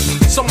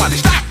 Somebody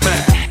stop me.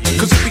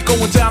 Cause it be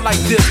going down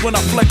like this when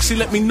I flex, see,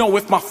 let me know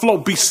if my flow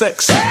be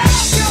sexy.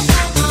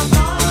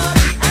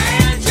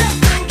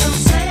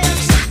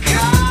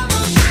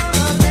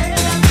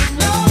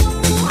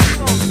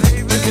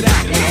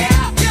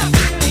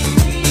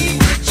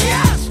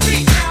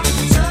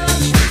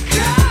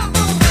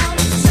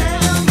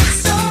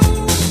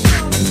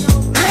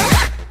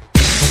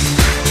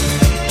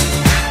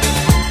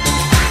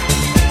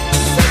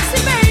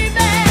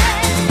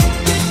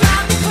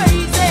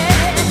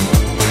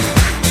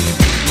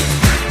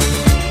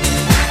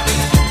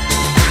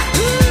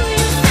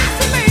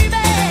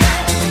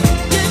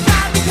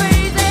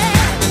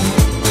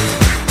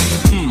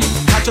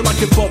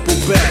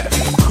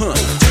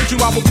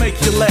 I will make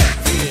you laugh.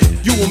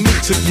 You and me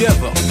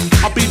together.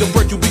 I'll be the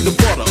bread, you be the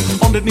butter.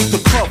 Underneath the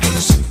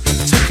covers.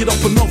 Take it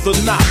up another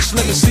notch.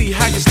 Let me see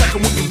how you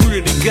stacking what you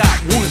really got.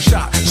 One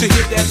shot, she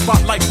hit that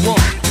spot like rum.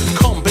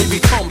 Come, baby,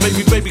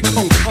 baby,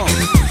 come.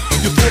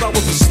 You thought I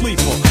was a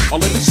sleeper. Oh,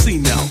 let me see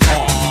now.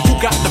 You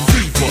got the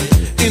fever.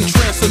 In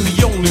trance, I'm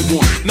the only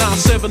one.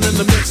 9-7 in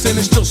the mix, and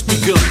it's just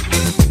begun.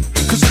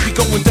 Cause it be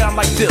going down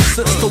like this.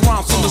 It's the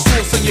rhymes on the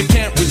source, and you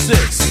can't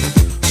resist.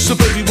 So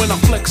baby, when I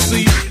flex,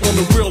 see, on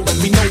the real, let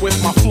me know if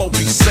my flow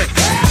be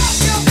sexy.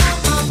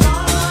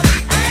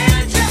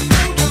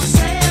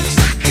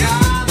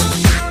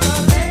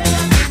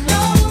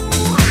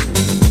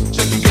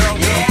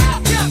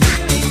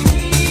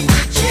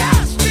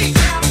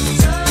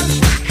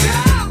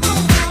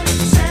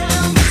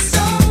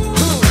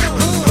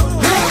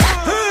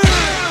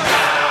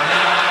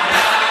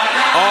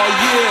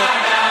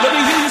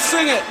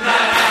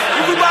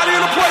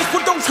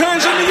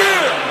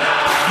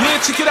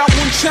 check it out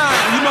one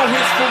time. You know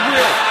it's for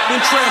real. Then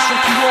transfer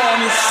you all on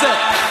this set.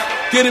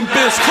 Getting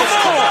biz, come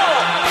on.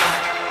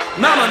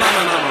 No.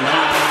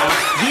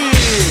 Yeah.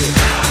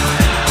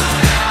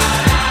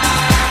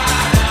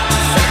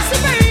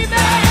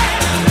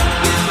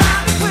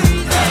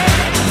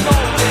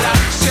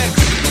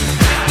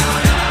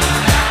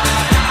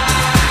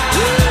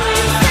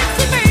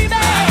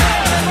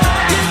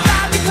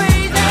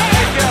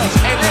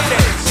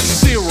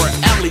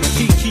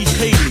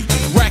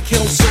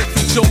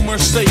 Joe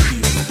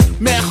Mercedes,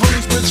 mad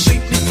honeys with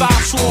shapely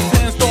thighs, short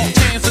pants, dark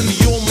tans, and the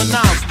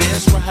Illuminati.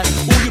 That's right,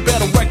 who you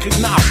better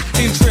recognize.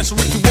 Interest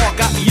Ricky Walk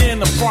got the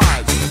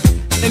enterprise,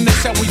 and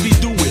that's how we be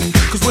doing.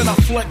 Cause when I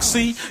flex,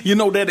 see, you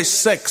know that it's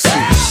sexy.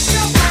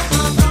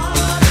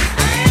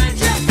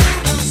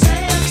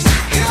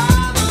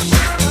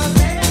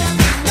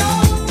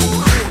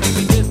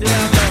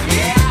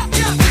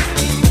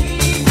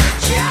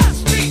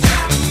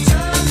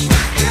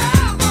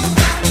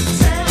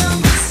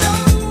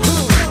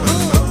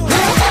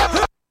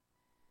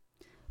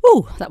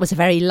 Oh, that was a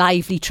very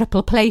lively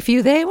triple play for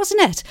you there,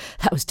 wasn't it?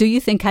 That was Do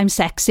You Think I'm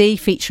Sexy,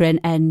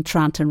 featuring N.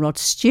 Trant and Rod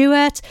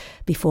Stewart.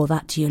 Before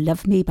that, Do You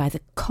Love Me by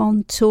the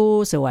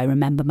Contours. Oh, I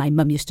remember my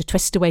mum used to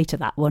twist away to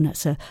that one.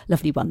 It's a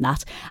lovely one,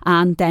 that.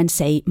 And then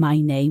Say My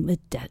Name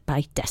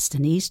by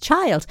Destiny's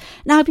Child.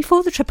 Now,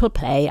 before the triple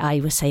play, I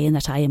was saying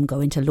that I am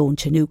going to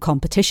launch a new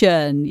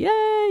competition.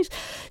 Yay!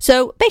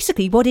 So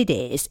basically what it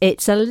is,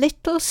 it's a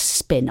little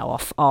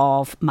spin-off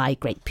of my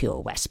Great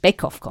Pure West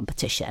Bake Off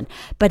competition,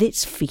 but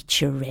it's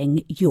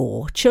featuring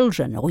your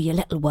children or your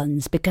little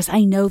ones, because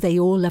I know they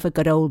all love a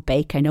good old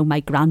bake. I know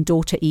my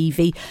granddaughter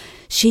Evie,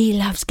 she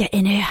loves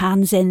getting her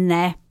hands in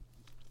there.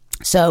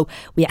 So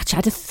we actually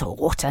had a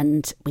thought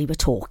and we were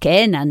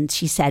talking, and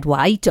she said,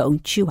 why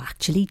don't you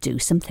actually do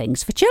some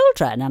things for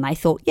children? And I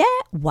thought, yeah,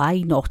 why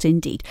not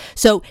indeed?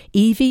 So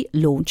Evie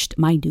launched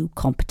my new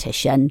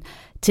competition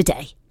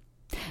today.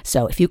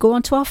 So if you go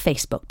onto our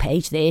Facebook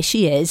page, there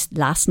she is.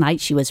 Last night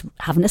she was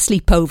having a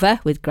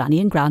sleepover with Granny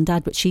and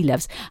Grandad, which she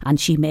loves, and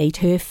she made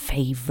her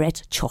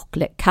favourite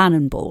chocolate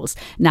cannonballs.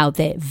 Now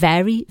they're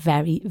very,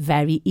 very,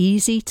 very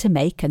easy to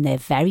make, and they're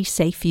very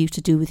safe for you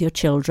to do with your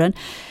children.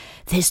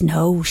 There's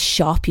no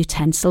sharp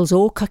utensils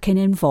or cooking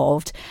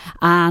involved.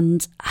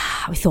 And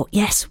we thought,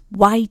 yes,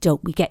 why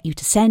don't we get you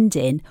to send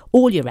in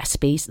all your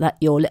recipes that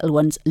your little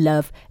ones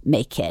love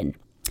making?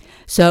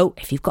 So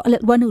if you've got a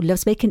little one who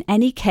loves making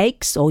any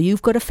cakes, or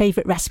you've got a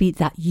favourite recipe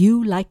that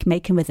you like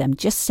making with them,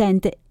 just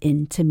send it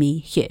in to me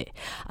here.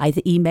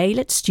 Either email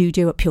at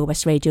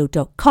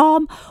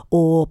studio@purewestradio.com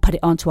or put it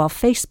onto our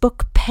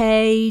Facebook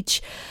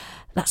page.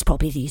 That's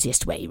probably the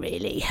easiest way,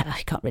 really.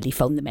 I can't really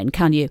phone them in,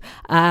 can you?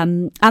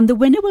 And the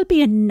winner will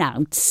be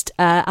announced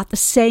at the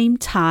same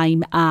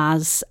time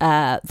as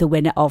the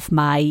winner of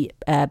my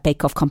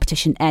Bake Off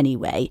competition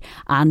anyway.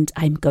 And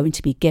I'm going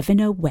to be giving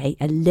away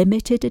a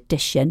limited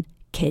edition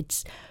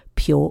Kids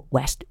Pure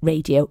West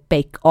Radio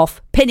Bake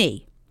Off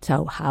Pinny.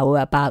 So how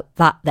about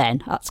that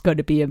then? That's going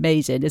to be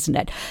amazing, isn't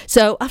it?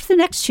 So after the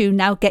next tune,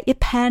 now get your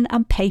pen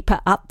and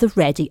paper at the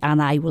ready,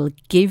 and I will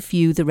give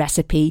you the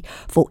recipe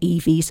for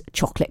Evie's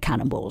chocolate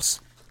cannonballs.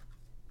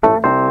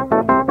 Well,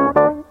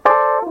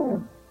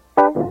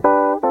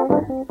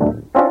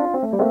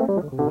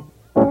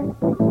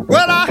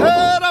 I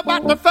heard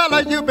about the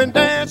fella you've been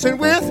dancing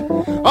with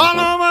all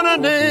over the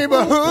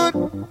neighborhood.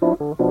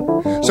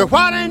 So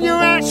why didn't you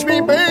ask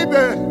me,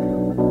 baby?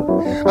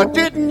 Or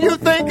didn't you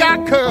think I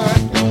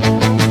could?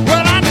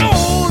 Well, I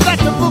know that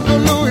the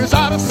boogaloo is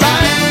out of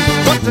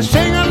sight, but the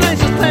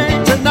shing-a-ling's a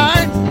thing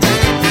tonight.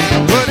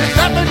 But if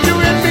that been you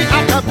and me,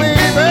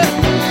 baby,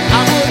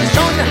 I would have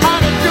shown you how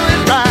to do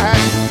it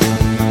right.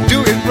 Do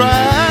it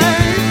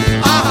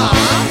right.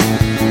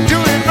 Do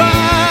it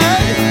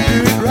right. Do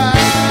it right.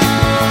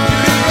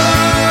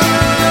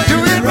 Do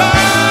it right.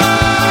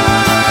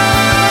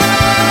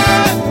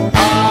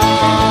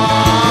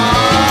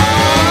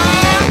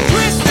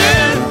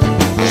 Twisted,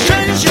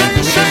 change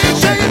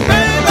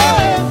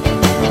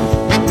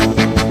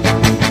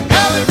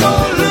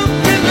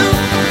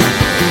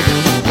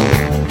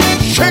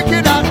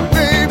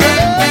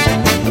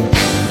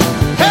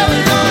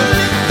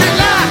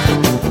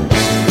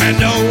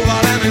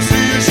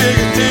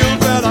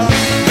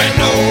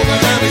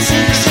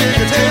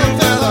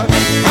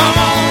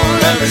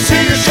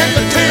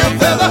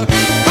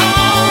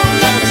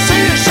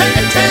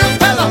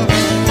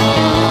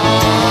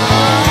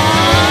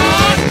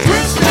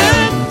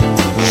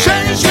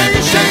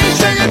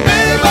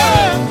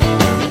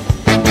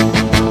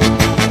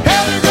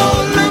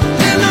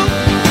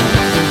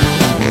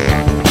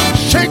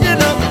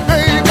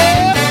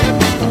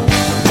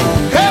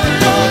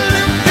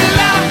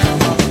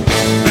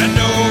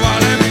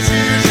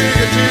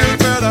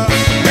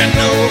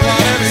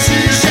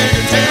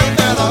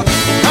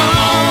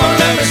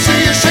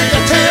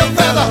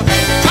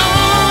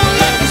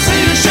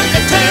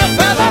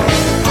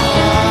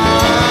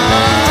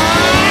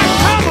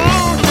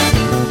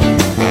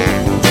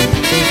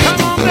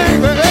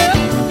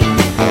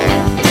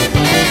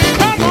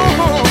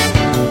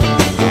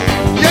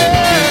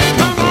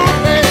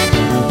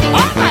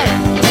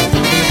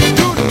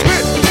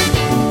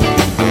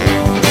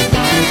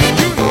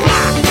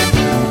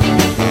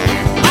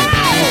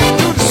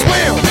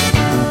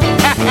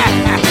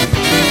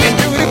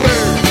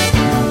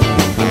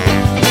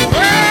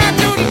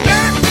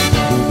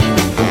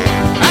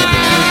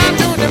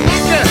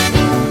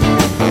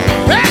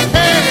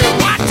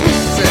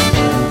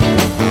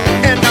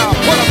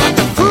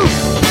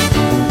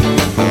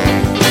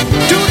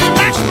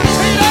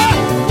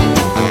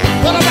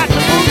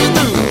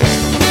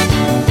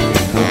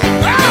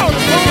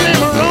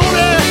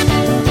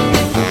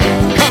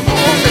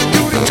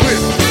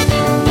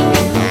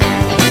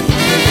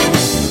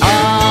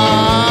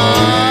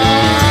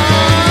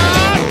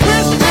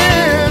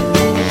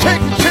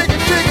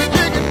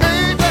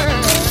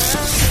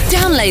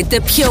the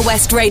Pure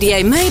West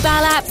Radio mobile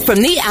app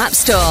from the App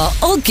Store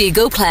or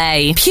Google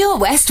Play. Pure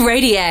West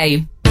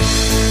Radio.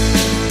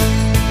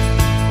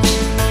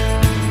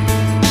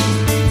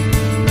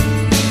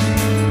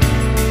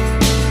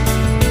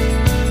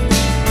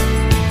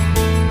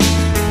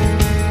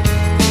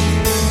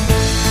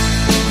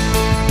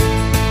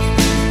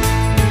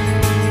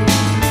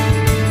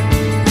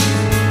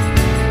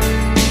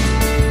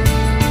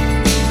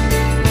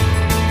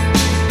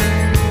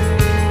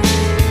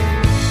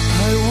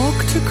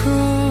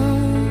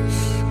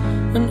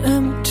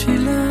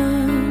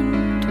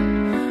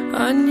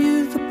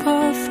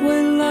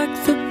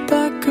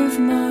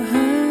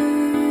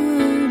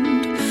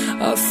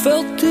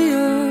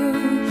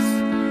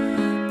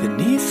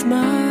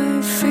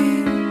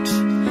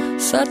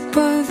 Sat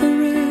by the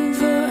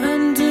river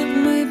and it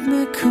made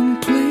me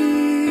complete.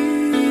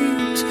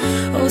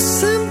 Oh,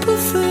 simple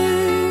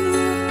thing,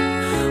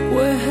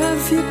 where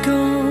have you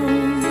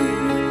gone?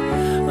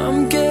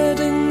 I'm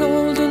getting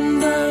old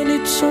and I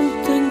need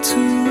something to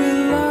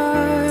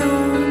rely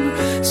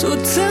on. So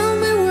tell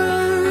me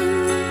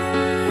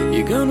when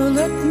you're gonna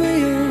let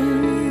me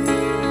in.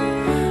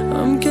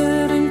 I'm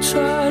getting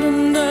tired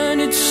and I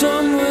need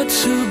somewhere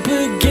to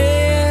begin.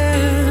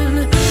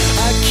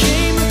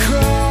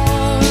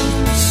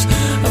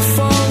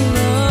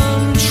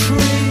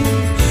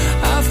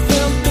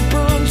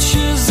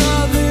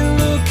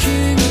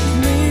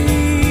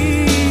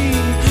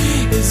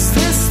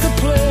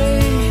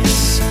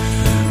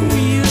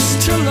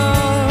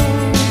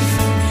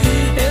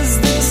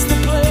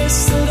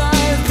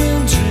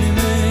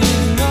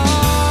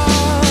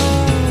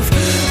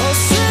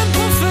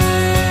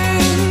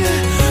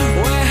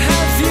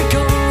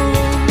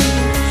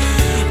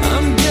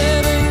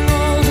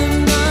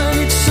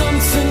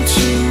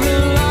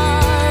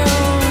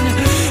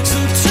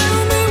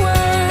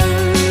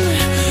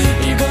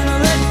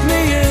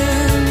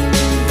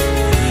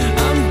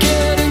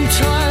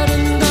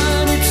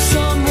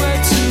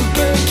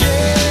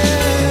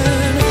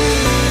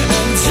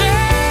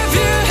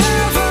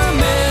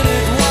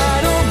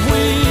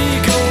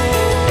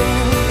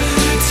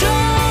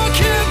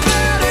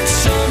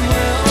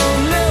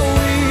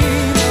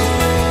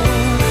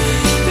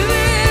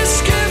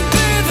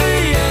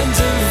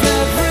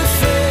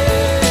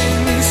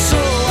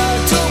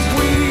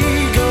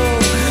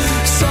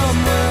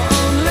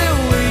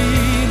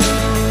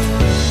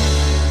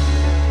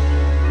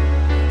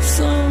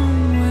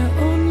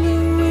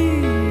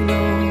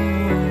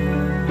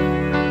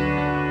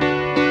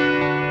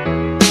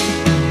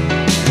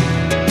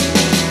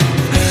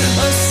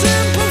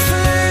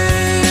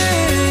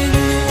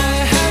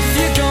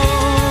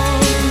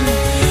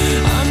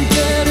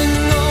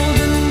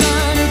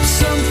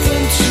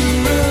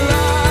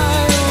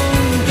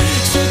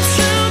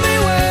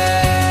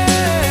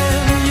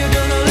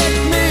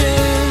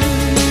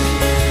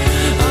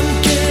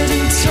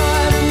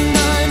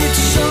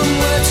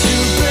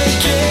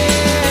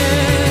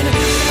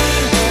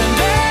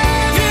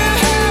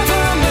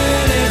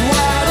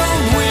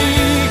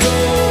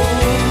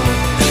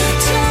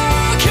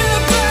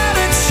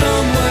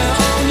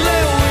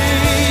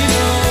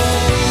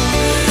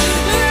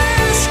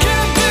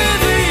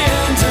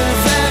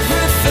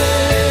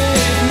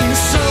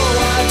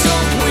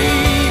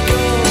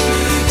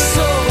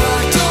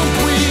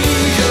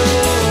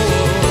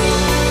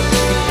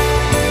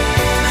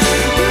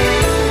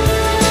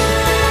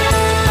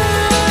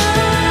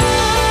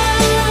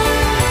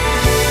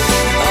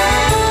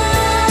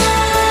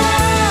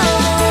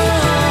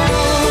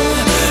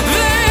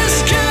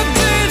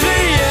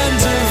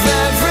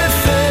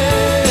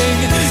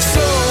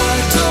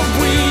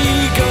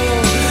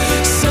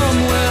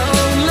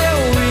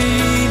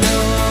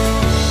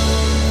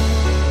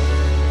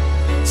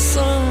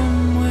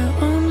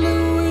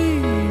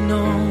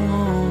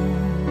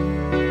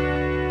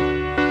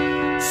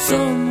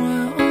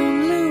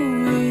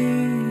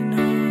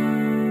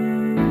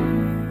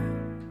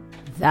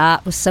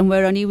 That was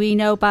Somewhere Only We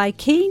Know by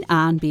Keane,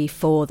 and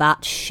before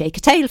that, Shake a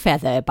Tail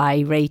Feather by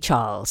Ray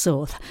Charles.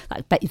 Oh,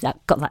 I bet you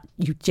that got that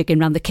you jigging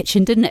around the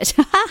kitchen, didn't it?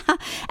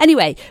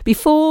 Anyway,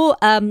 before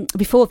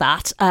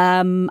that,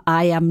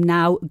 I am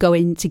now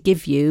going to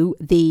give you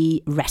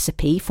the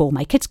recipe for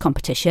my kids'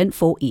 competition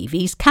for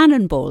Evie's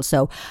Cannonball.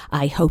 So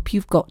I hope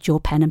you've got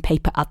your pen and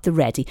paper at the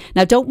ready.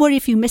 Now, don't worry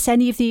if you miss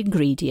any of the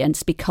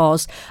ingredients,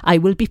 because I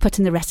will be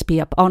putting the recipe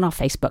up on our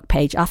Facebook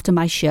page after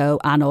my show,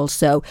 and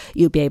also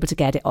you'll be able to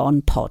get it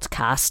on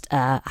podcast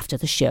after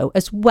the show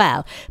as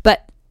well.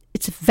 But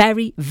it's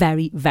very,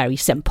 very, very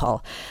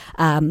simple.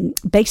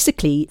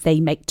 Basically,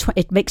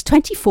 it makes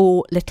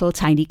 24 little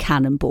tiny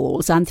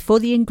cannonballs, and for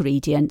the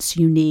ingredients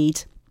you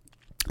need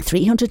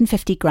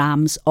 350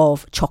 grams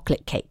of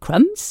chocolate cake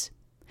crumbs,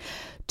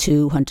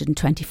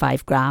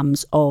 225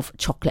 grams of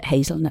chocolate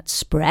hazelnut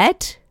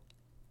spread,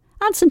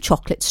 and some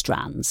chocolate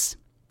strands.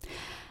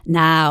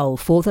 Now,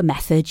 for the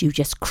method, you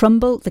just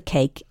crumble the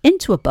cake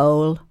into a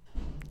bowl,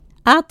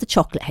 add the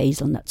chocolate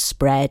hazelnut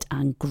spread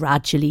and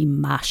gradually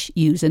mash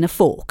using a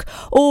fork.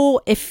 Or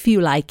if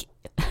you like,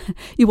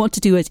 You want to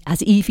do it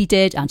as Evie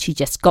did, and she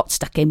just got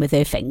stuck in with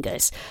her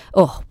fingers.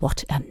 Oh,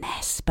 what a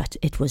mess, but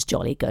it was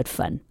jolly good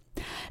fun.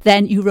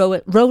 Then you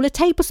roll a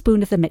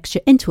tablespoon of the mixture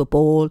into a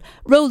bowl,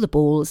 roll the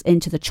balls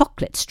into the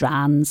chocolate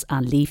strands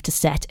and leave to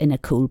set in a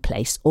cool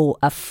place or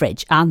a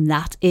fridge. And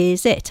that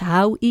is it.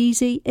 How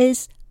easy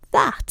is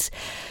that?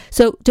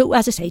 So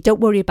as I say, don't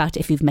worry about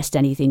if you've missed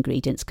any of the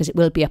ingredients, because it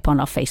will be up on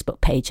our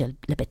Facebook page a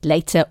little bit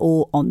later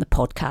or on the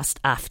podcast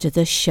after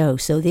the show.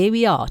 So there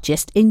we are.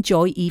 Just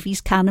enjoy Evie's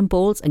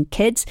cannonballs. And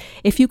kids,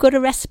 if you've got a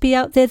recipe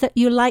out there that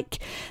you like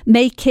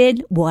making,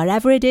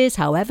 whatever it is,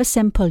 however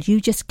simple,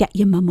 you just get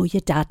your mum or your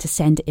dad to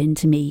send it in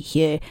to me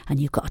here, and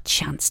you've got a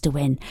chance to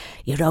win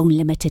your own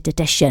limited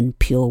edition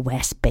Pure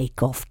West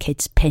Bake Off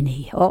Kids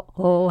Pinny.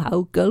 Oh,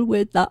 how good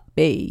would that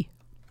be?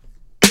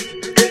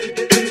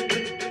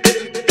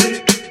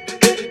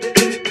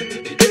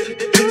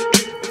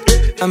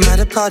 I'm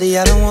at a party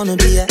I don't wanna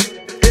be at,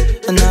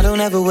 and I don't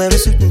ever wear a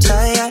suit and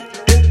tie at.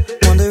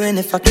 Wondering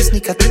if I can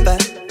sneak out the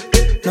back.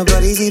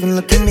 Nobody's even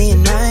looking me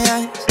in my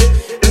eyes.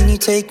 Can you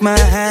take my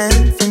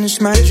hand, finish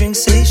my drink,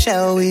 say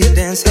shall we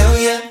dance? Hell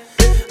yeah.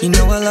 You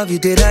know I love you,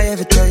 did I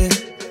ever tell you?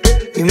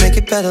 You make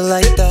it better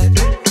like that.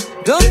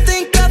 Don't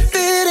think I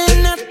fit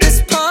in at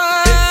this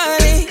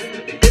party.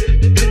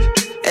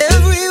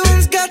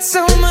 Everyone's got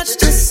so much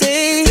to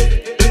say.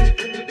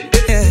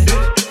 Yeah,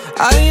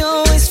 I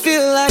always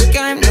feel like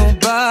I'm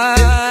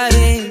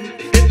nobody.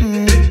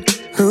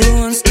 Who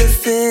wants to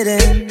fit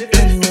in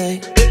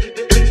anyway?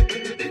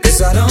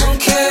 'Cause I don't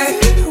care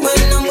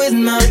when I'm with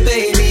my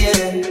baby,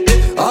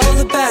 yeah. All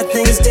the bad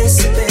things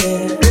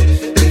disappear.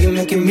 You're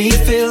making me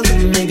feel that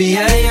maybe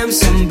I am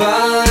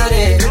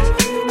somebody.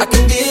 I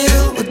can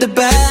deal with the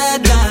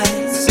bad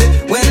nights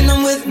when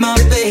I'm with my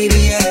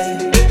baby,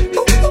 yeah.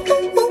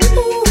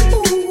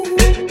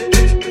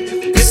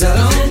 'Cause I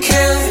don't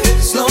care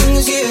as long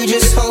as you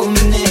just hold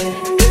me near.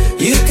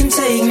 You can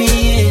take me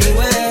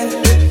anywhere.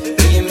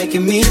 You're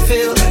making me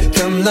feel like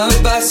I'm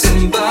loved by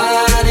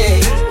somebody.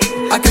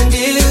 I can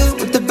deal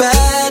with the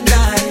bad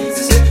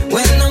nights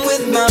when I'm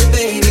with my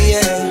baby,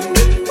 yeah.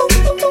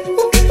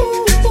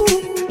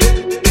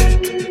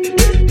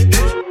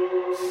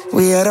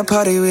 We at a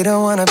party we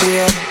don't wanna be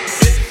at.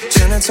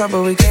 Trying to talk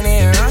but we can't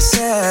hear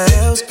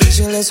ourselves.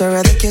 Speechless, I'd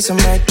rather kiss them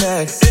right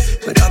back.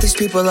 With all these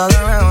people all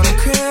around, I'm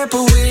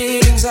crippled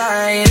with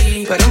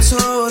anxiety. But I'm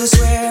told it's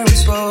where I'm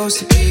supposed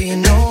to be. You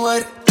know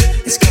what?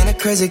 It's kinda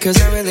crazy 'cause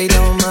I really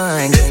don't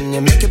mind. Can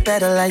you make it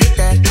better like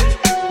that?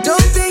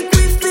 Don't think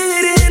we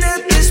fit in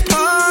at this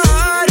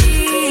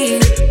party.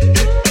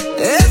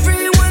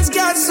 Everyone's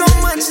got so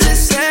much to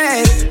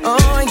say.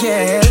 Oh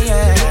yeah,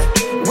 yeah.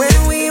 When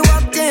we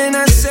walked in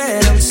I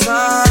said I'm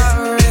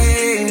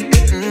sorry.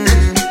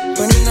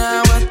 But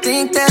now I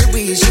think that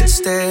we should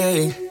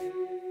stay.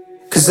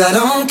 'Cause I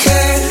don't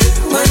care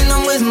when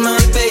I'm with my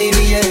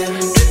baby,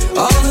 yeah.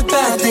 All the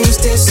bad things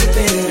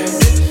disappear.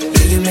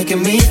 Yeah, you're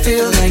making me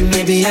feel like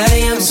maybe I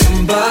am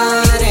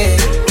somebody.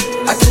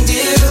 I can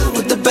deal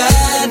with the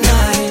bad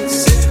nights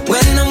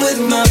when I'm with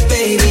my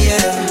baby,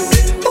 yeah.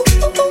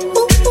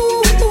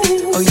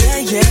 Oh yeah,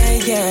 yeah,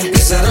 yeah.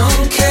 'Cause I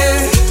don't care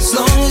as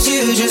long as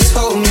you just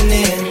hold me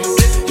near.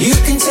 You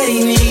can take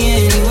me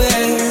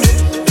anywhere.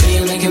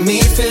 You're making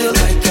me feel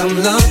like I'm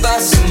loved by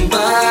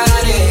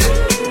somebody.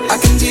 I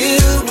can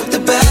deal with the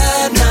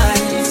bad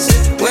nights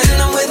when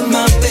I'm with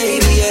my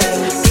baby, yeah.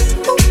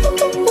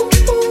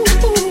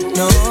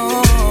 No,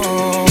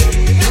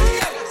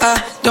 I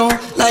don't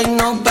like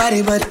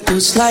nobody but you.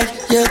 It's like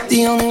you're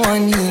the only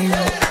one here.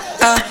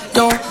 I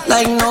don't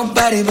like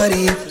nobody but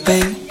you,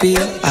 baby.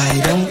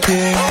 I don't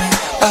care.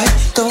 I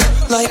don't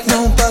like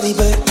nobody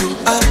but you.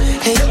 I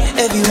hate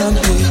everyone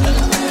here.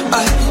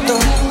 I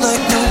don't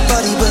like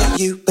nobody but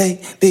you,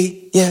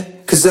 baby, yeah.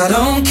 'Cause I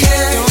don't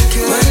care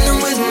when I'm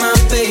with my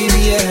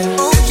baby, yeah.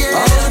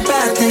 All the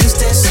bad things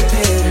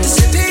disappear.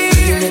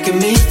 You're making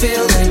me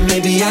feel like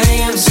maybe I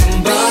am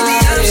somebody.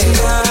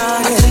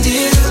 I can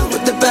deal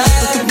with the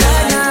bad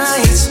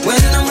nights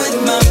when I'm with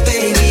my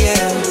baby,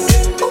 yeah.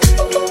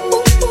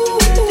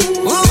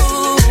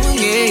 Ooh,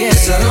 yeah, yeah.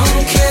 'Cause I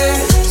don't care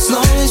as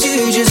long as you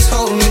just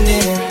hold me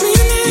near.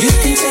 You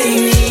can take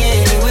me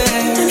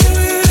anywhere.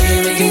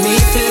 You're making me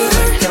feel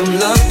like I'm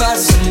loved by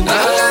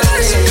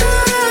somebody.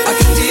 I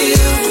can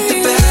deal with the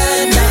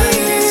bad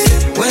nights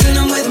when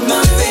I'm with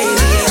my baby,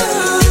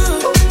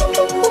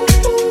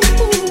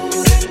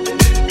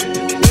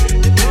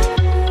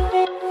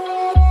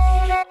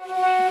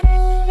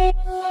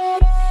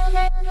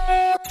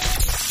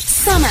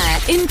 Summer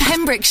in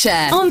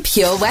Pembrokeshire on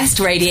Pure West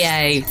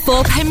Radio.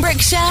 For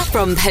Pembrokeshire,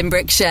 from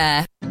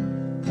Pembrokeshire.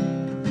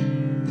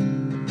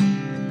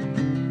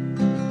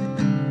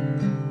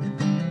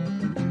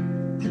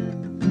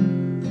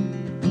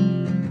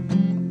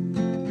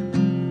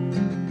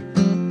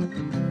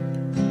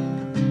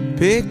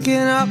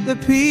 Picking up the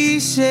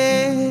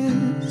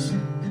pieces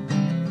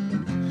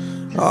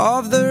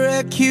of the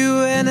wreck you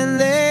went and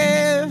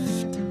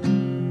left,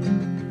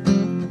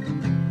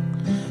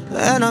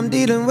 and I'm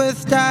dealing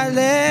with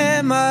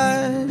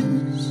dilemmas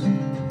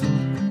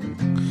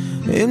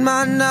in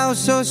my now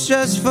so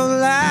stressful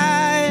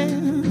life.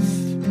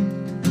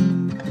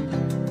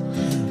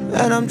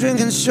 And I'm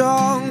drinking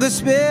stronger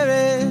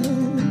spirits.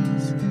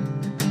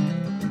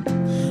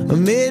 I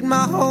made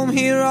my home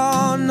here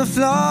on the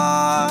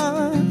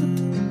floor,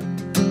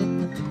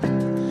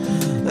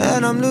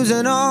 and I'm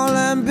losing all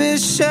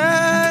ambition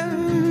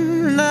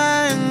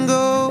and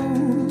goals.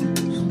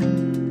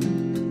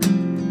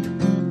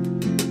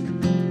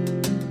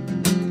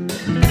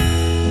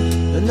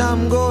 And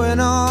I'm going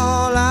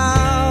all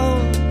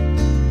out,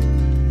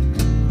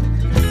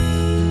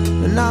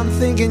 and I'm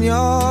thinking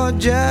you're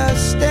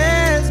just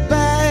as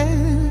bad.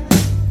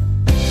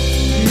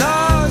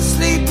 No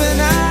sleeping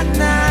at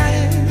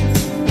night,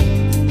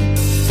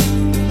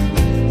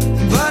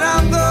 but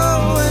I'm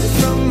going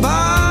from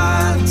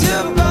bar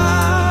to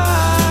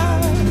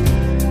bar.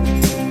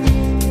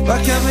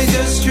 Why can't we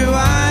just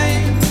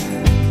rewind?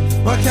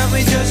 Why can't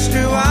we just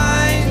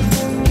rewind?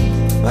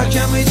 Why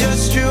can't we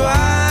just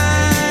rewind?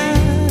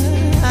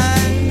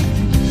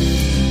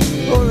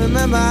 Oh,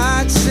 remember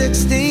at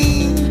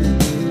 16,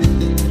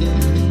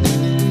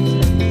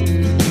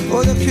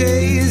 oh, the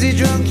crazy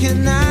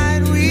drunken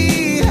night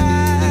we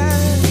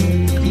had,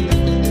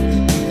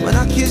 when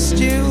I kissed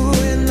you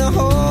in the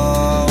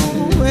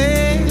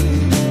hallway,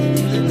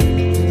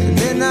 and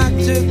then I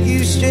took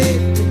you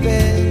straight to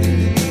bed.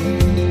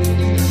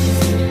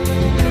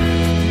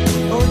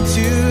 Oh,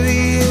 2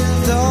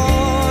 years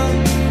on,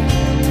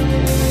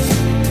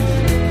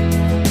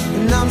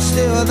 and I'm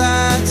still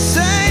that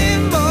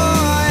same boy.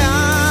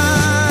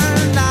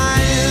 And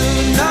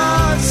I'm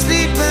not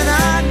sleeping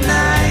at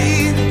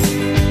night,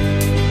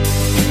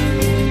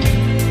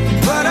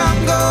 but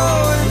I'm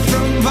going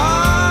from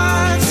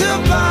bar to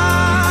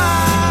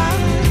bar.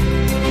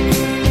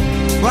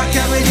 Why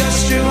can't we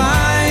just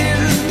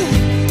rewind?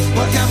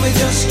 Why can't we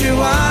just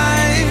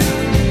rewind?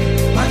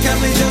 Why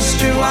can't we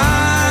just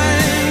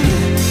rewind?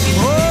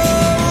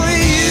 Oh,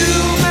 you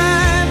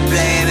might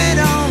blame it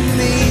on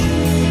me,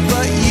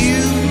 but you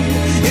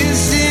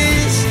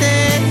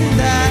insisted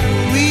that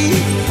we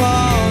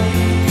fall.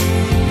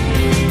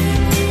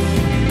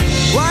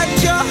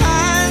 Wiped your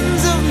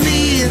hands of me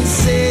and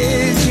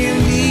said you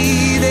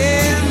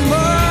needed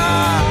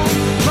more,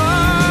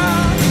 more,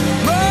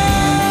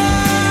 more.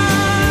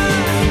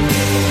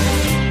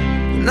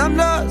 And I'm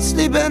not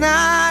sleeping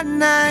at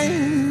night,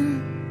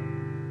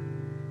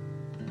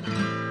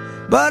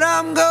 but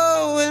I'm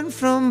going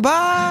from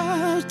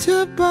bar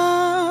to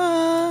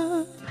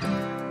bar.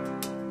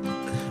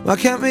 Why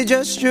can't we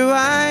just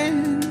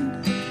rewind?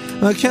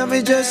 Why can't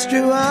we just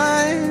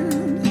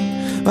rewind?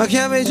 Why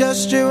can't we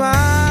just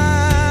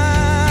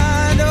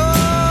rewind?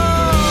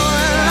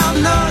 Oh, and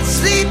I'm not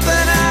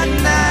sleeping at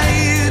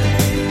night,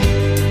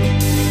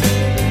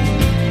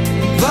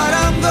 but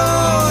I'm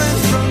going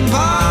from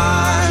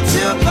bar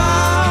to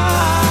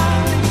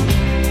bar.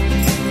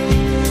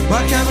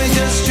 Why can't we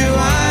just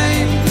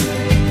rewind?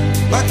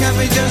 Why can't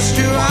we just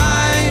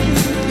rewind?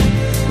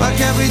 Why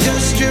can't we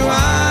just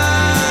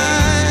rewind?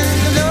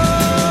 Oh,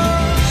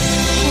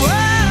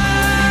 whoa,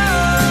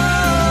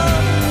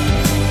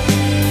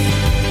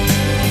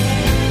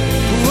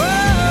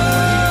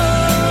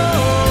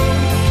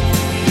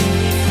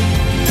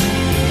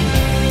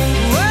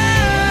 whoa.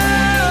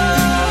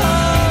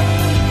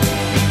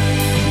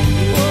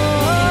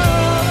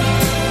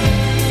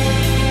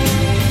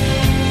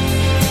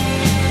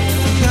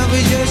 Can't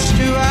we just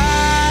rewind?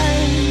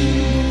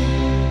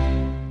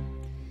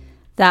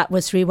 That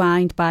was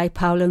Rewind by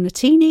Paolo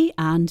Nutini,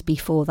 and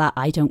before that,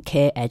 I Don't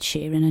Care, Ed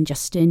Sheeran and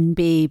Justin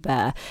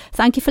Bieber.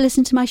 Thank you for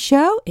listening to my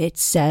show.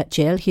 It's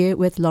Jill here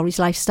with Lawrie's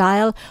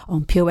Lifestyle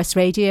on Pure West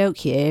Radio,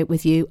 here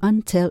with you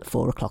until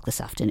 4 o'clock this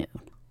afternoon.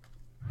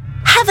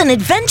 Have an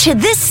adventure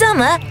this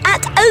summer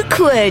at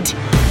Oakwood.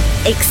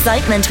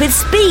 Excitement with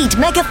Speed,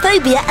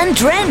 Megaphobia and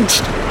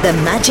Drenched. The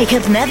magic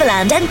of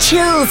Neverland and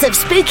chills of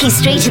Spooky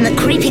Street and the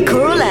Creepy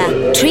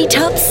Crawler.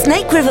 Treetops,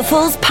 Snake River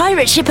Falls,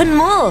 Pirate Ship and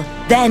more.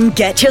 Then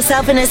get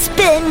yourself in a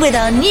spin with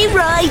our new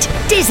ride,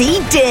 Dizzy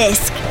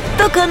Disc.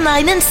 Book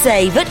online and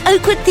save at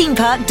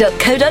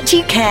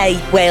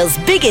oakwoodthemepark.co.uk. Wales'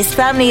 biggest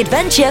family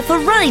adventure for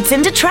rides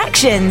and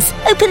attractions.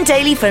 Open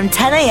daily from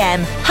 10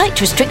 a.m.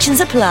 Height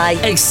restrictions apply.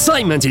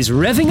 Excitement is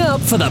revving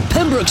up for the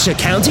Pembrokeshire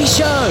County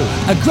Show.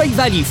 A great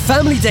value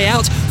family day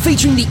out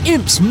featuring the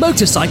Imps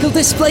Motorcycle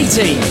Display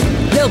Team.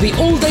 There'll be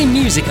all-day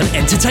music and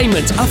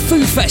entertainment, a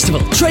food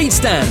festival, trade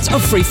stands, a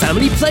free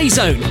family play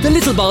zone, the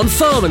Little Barn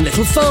Farm and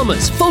Little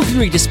Farmers,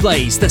 falconry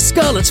displays, the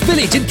Scarlet's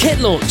Village and kit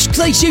launch,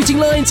 clay shooting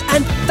lines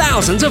and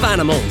thousands of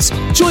animals.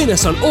 Join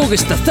us on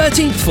August the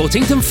 13th,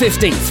 14th and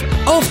 15th.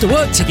 After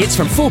work tickets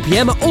from 4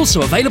 p.m. are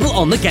also available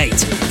on the gate.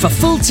 For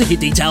full ticket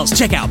details,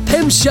 check out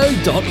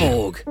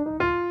pemshow.org.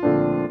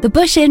 The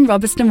Bush Inn,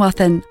 Robertson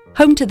Wathen,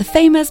 home to the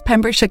famous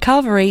Pembrokeshire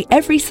Carvery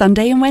every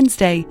Sunday and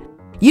Wednesday.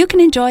 You can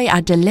enjoy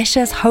our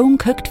delicious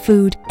home-cooked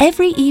food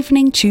every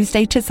evening,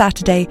 Tuesday to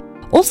Saturday.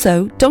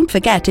 Also, don't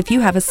forget, if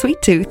you have a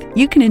sweet tooth,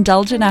 you can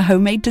indulge in our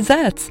homemade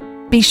desserts.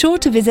 Be sure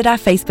to visit our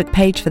Facebook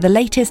page for the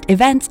latest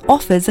events,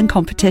 offers and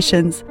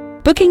competitions.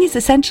 Booking is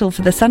essential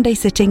for the Sunday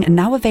sitting and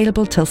now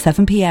available till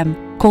 7 p.m.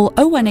 Call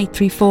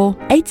 01834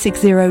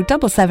 860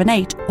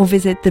 778 or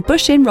visit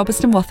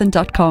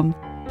thebushinrobertsonwathan.com.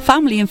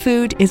 Family and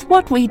food is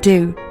what we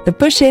do. The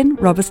Bush Inn,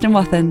 Robertson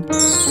Wathen.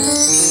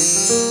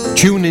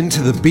 Tune in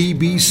to the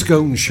BB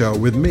Scone Show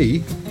with me,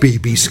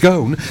 BB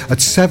Scone,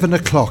 at 7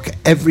 o'clock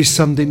every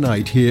Sunday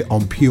night here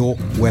on Pure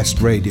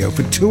West Radio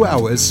for 2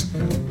 hours.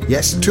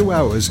 Yes, 2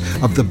 hours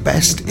of the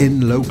best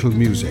in local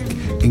music,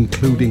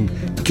 including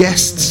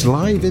guests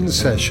live in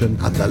session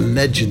and the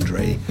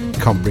legendary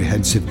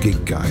Comprehensive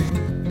Gig Guide.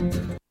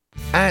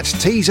 At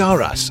Tees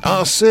R Us,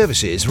 our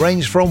services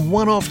range from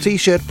one-off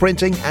t-shirt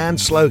printing and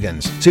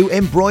slogans to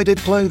embroidered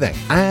clothing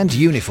and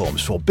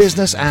uniforms for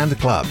business and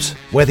clubs.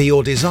 Whether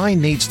your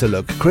design needs to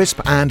look crisp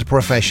and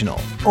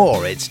professional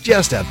or it's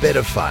just a bit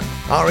of fun,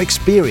 our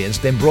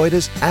experienced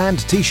embroiders and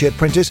t-shirt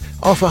printers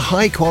offer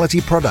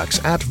high-quality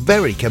products at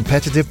very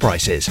competitive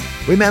prices.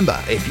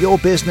 Remember, if your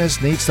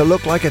business needs to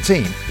look like a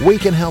team, we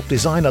can help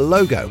design a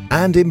logo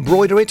and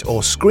embroider it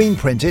or screen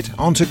print it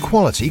onto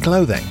quality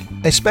clothing,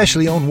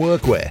 especially on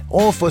workwear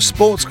or for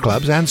sports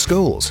clubs and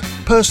schools.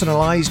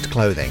 Personalised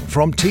clothing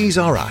from Tees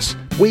R Us.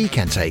 We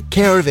can take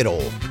care of it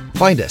all.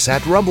 Find us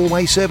at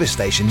Rumbleway Service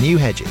Station, New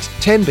Hedges,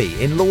 10B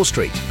in Law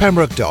Street,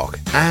 Pembroke Dock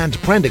and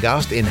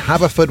Prendergast in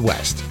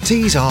Haverfordwest.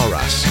 Tees R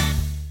Us.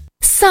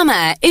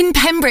 Summer in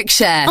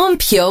Pembrokeshire on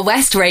Pure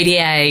West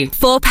Radio.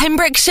 For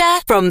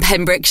Pembrokeshire, from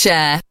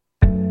Pembrokeshire.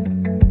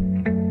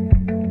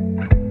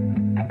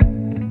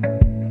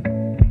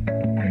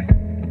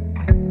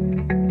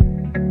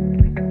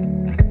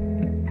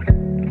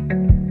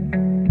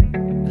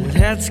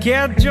 Let's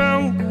get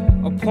drunk,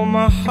 I'll pour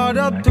my heart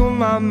up through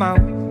my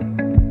mouth.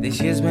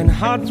 This year's been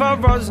hard for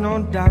us,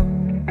 no doubt.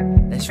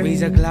 Let's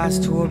raise a glass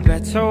to a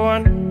better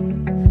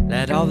one.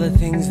 Let all the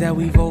things that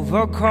we've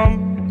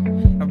overcome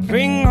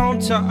bring home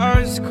to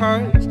us,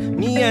 cause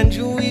me and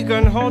you, we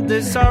can hold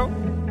this out.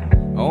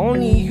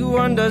 Only you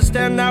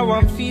understand how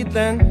I'm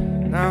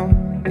feeling now,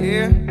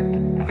 yeah.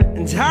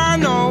 And I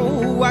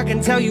know I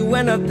can tell you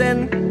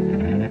anything.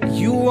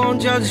 You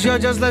won't judge, you're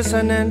just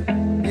listening,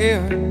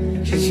 yeah.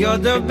 Cause you're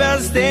the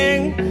best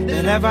thing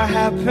that ever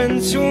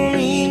happened to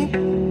me.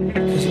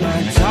 Cause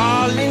my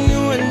darling,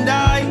 you and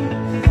I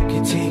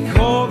could take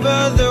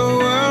over the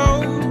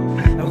world,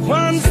 and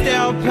one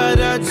step at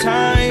a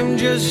time,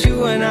 just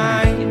you and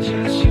I.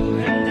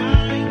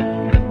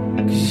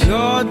 Cause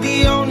you're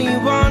the only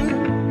one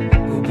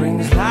who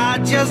brings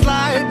light just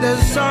like the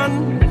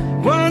sun.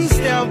 One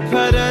step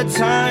at a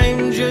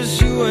time,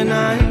 just you and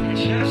I.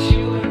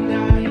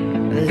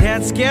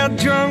 Let's get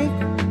drunk,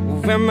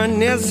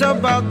 reminisce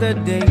about the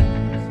day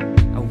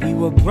we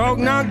were broke,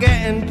 not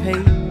getting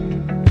paid,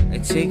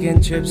 like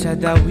taking trips at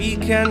the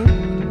weekend,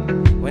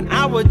 when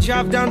I would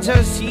drive down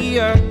to see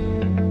her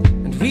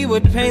and we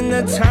would paint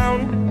the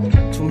town.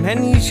 Too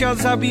many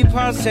shots I'd be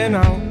passing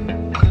out,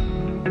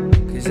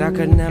 cause I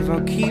could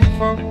never keep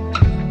up.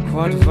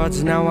 Quad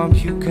words, now I'm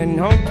puking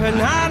open.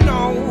 I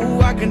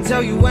know I can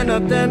tell you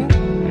anything.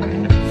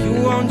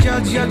 You won't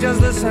judge, you're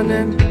just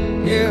listening,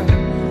 yeah.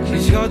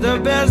 Cause you're the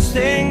best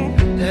thing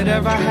that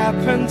ever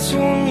happened to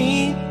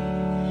me.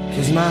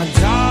 Cause my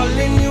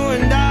darling, you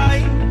and I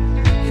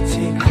can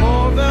take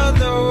over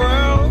the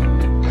world,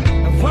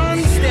 and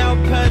one step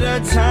at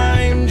a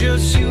time,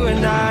 just you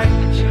and I.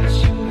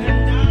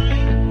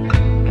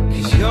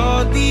 Cause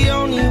you're the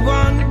only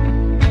one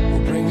who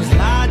brings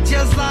light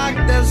just like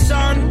the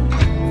sun.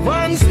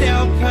 One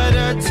step at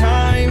a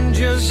time,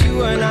 just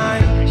you and I.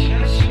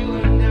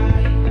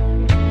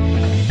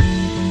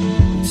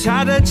 I'm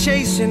tired of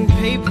chasing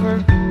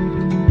paper,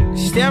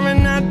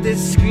 staring at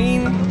this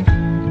screen,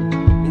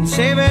 been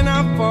saving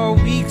up for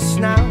weeks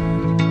now,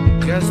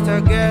 just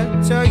to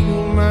get to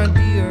you, my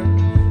dear.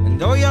 And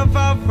though you're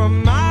far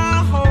from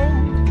my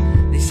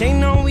home, this ain't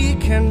no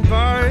weekend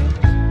bird.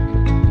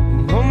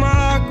 You know my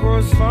heart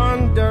grows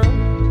fonder,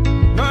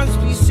 must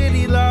be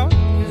city love.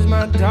 Cause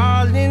my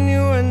darling,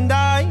 you and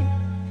I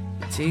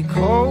take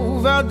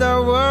over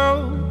the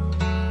world,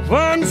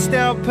 one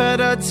step at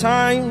a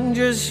time,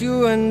 just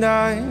you and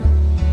I.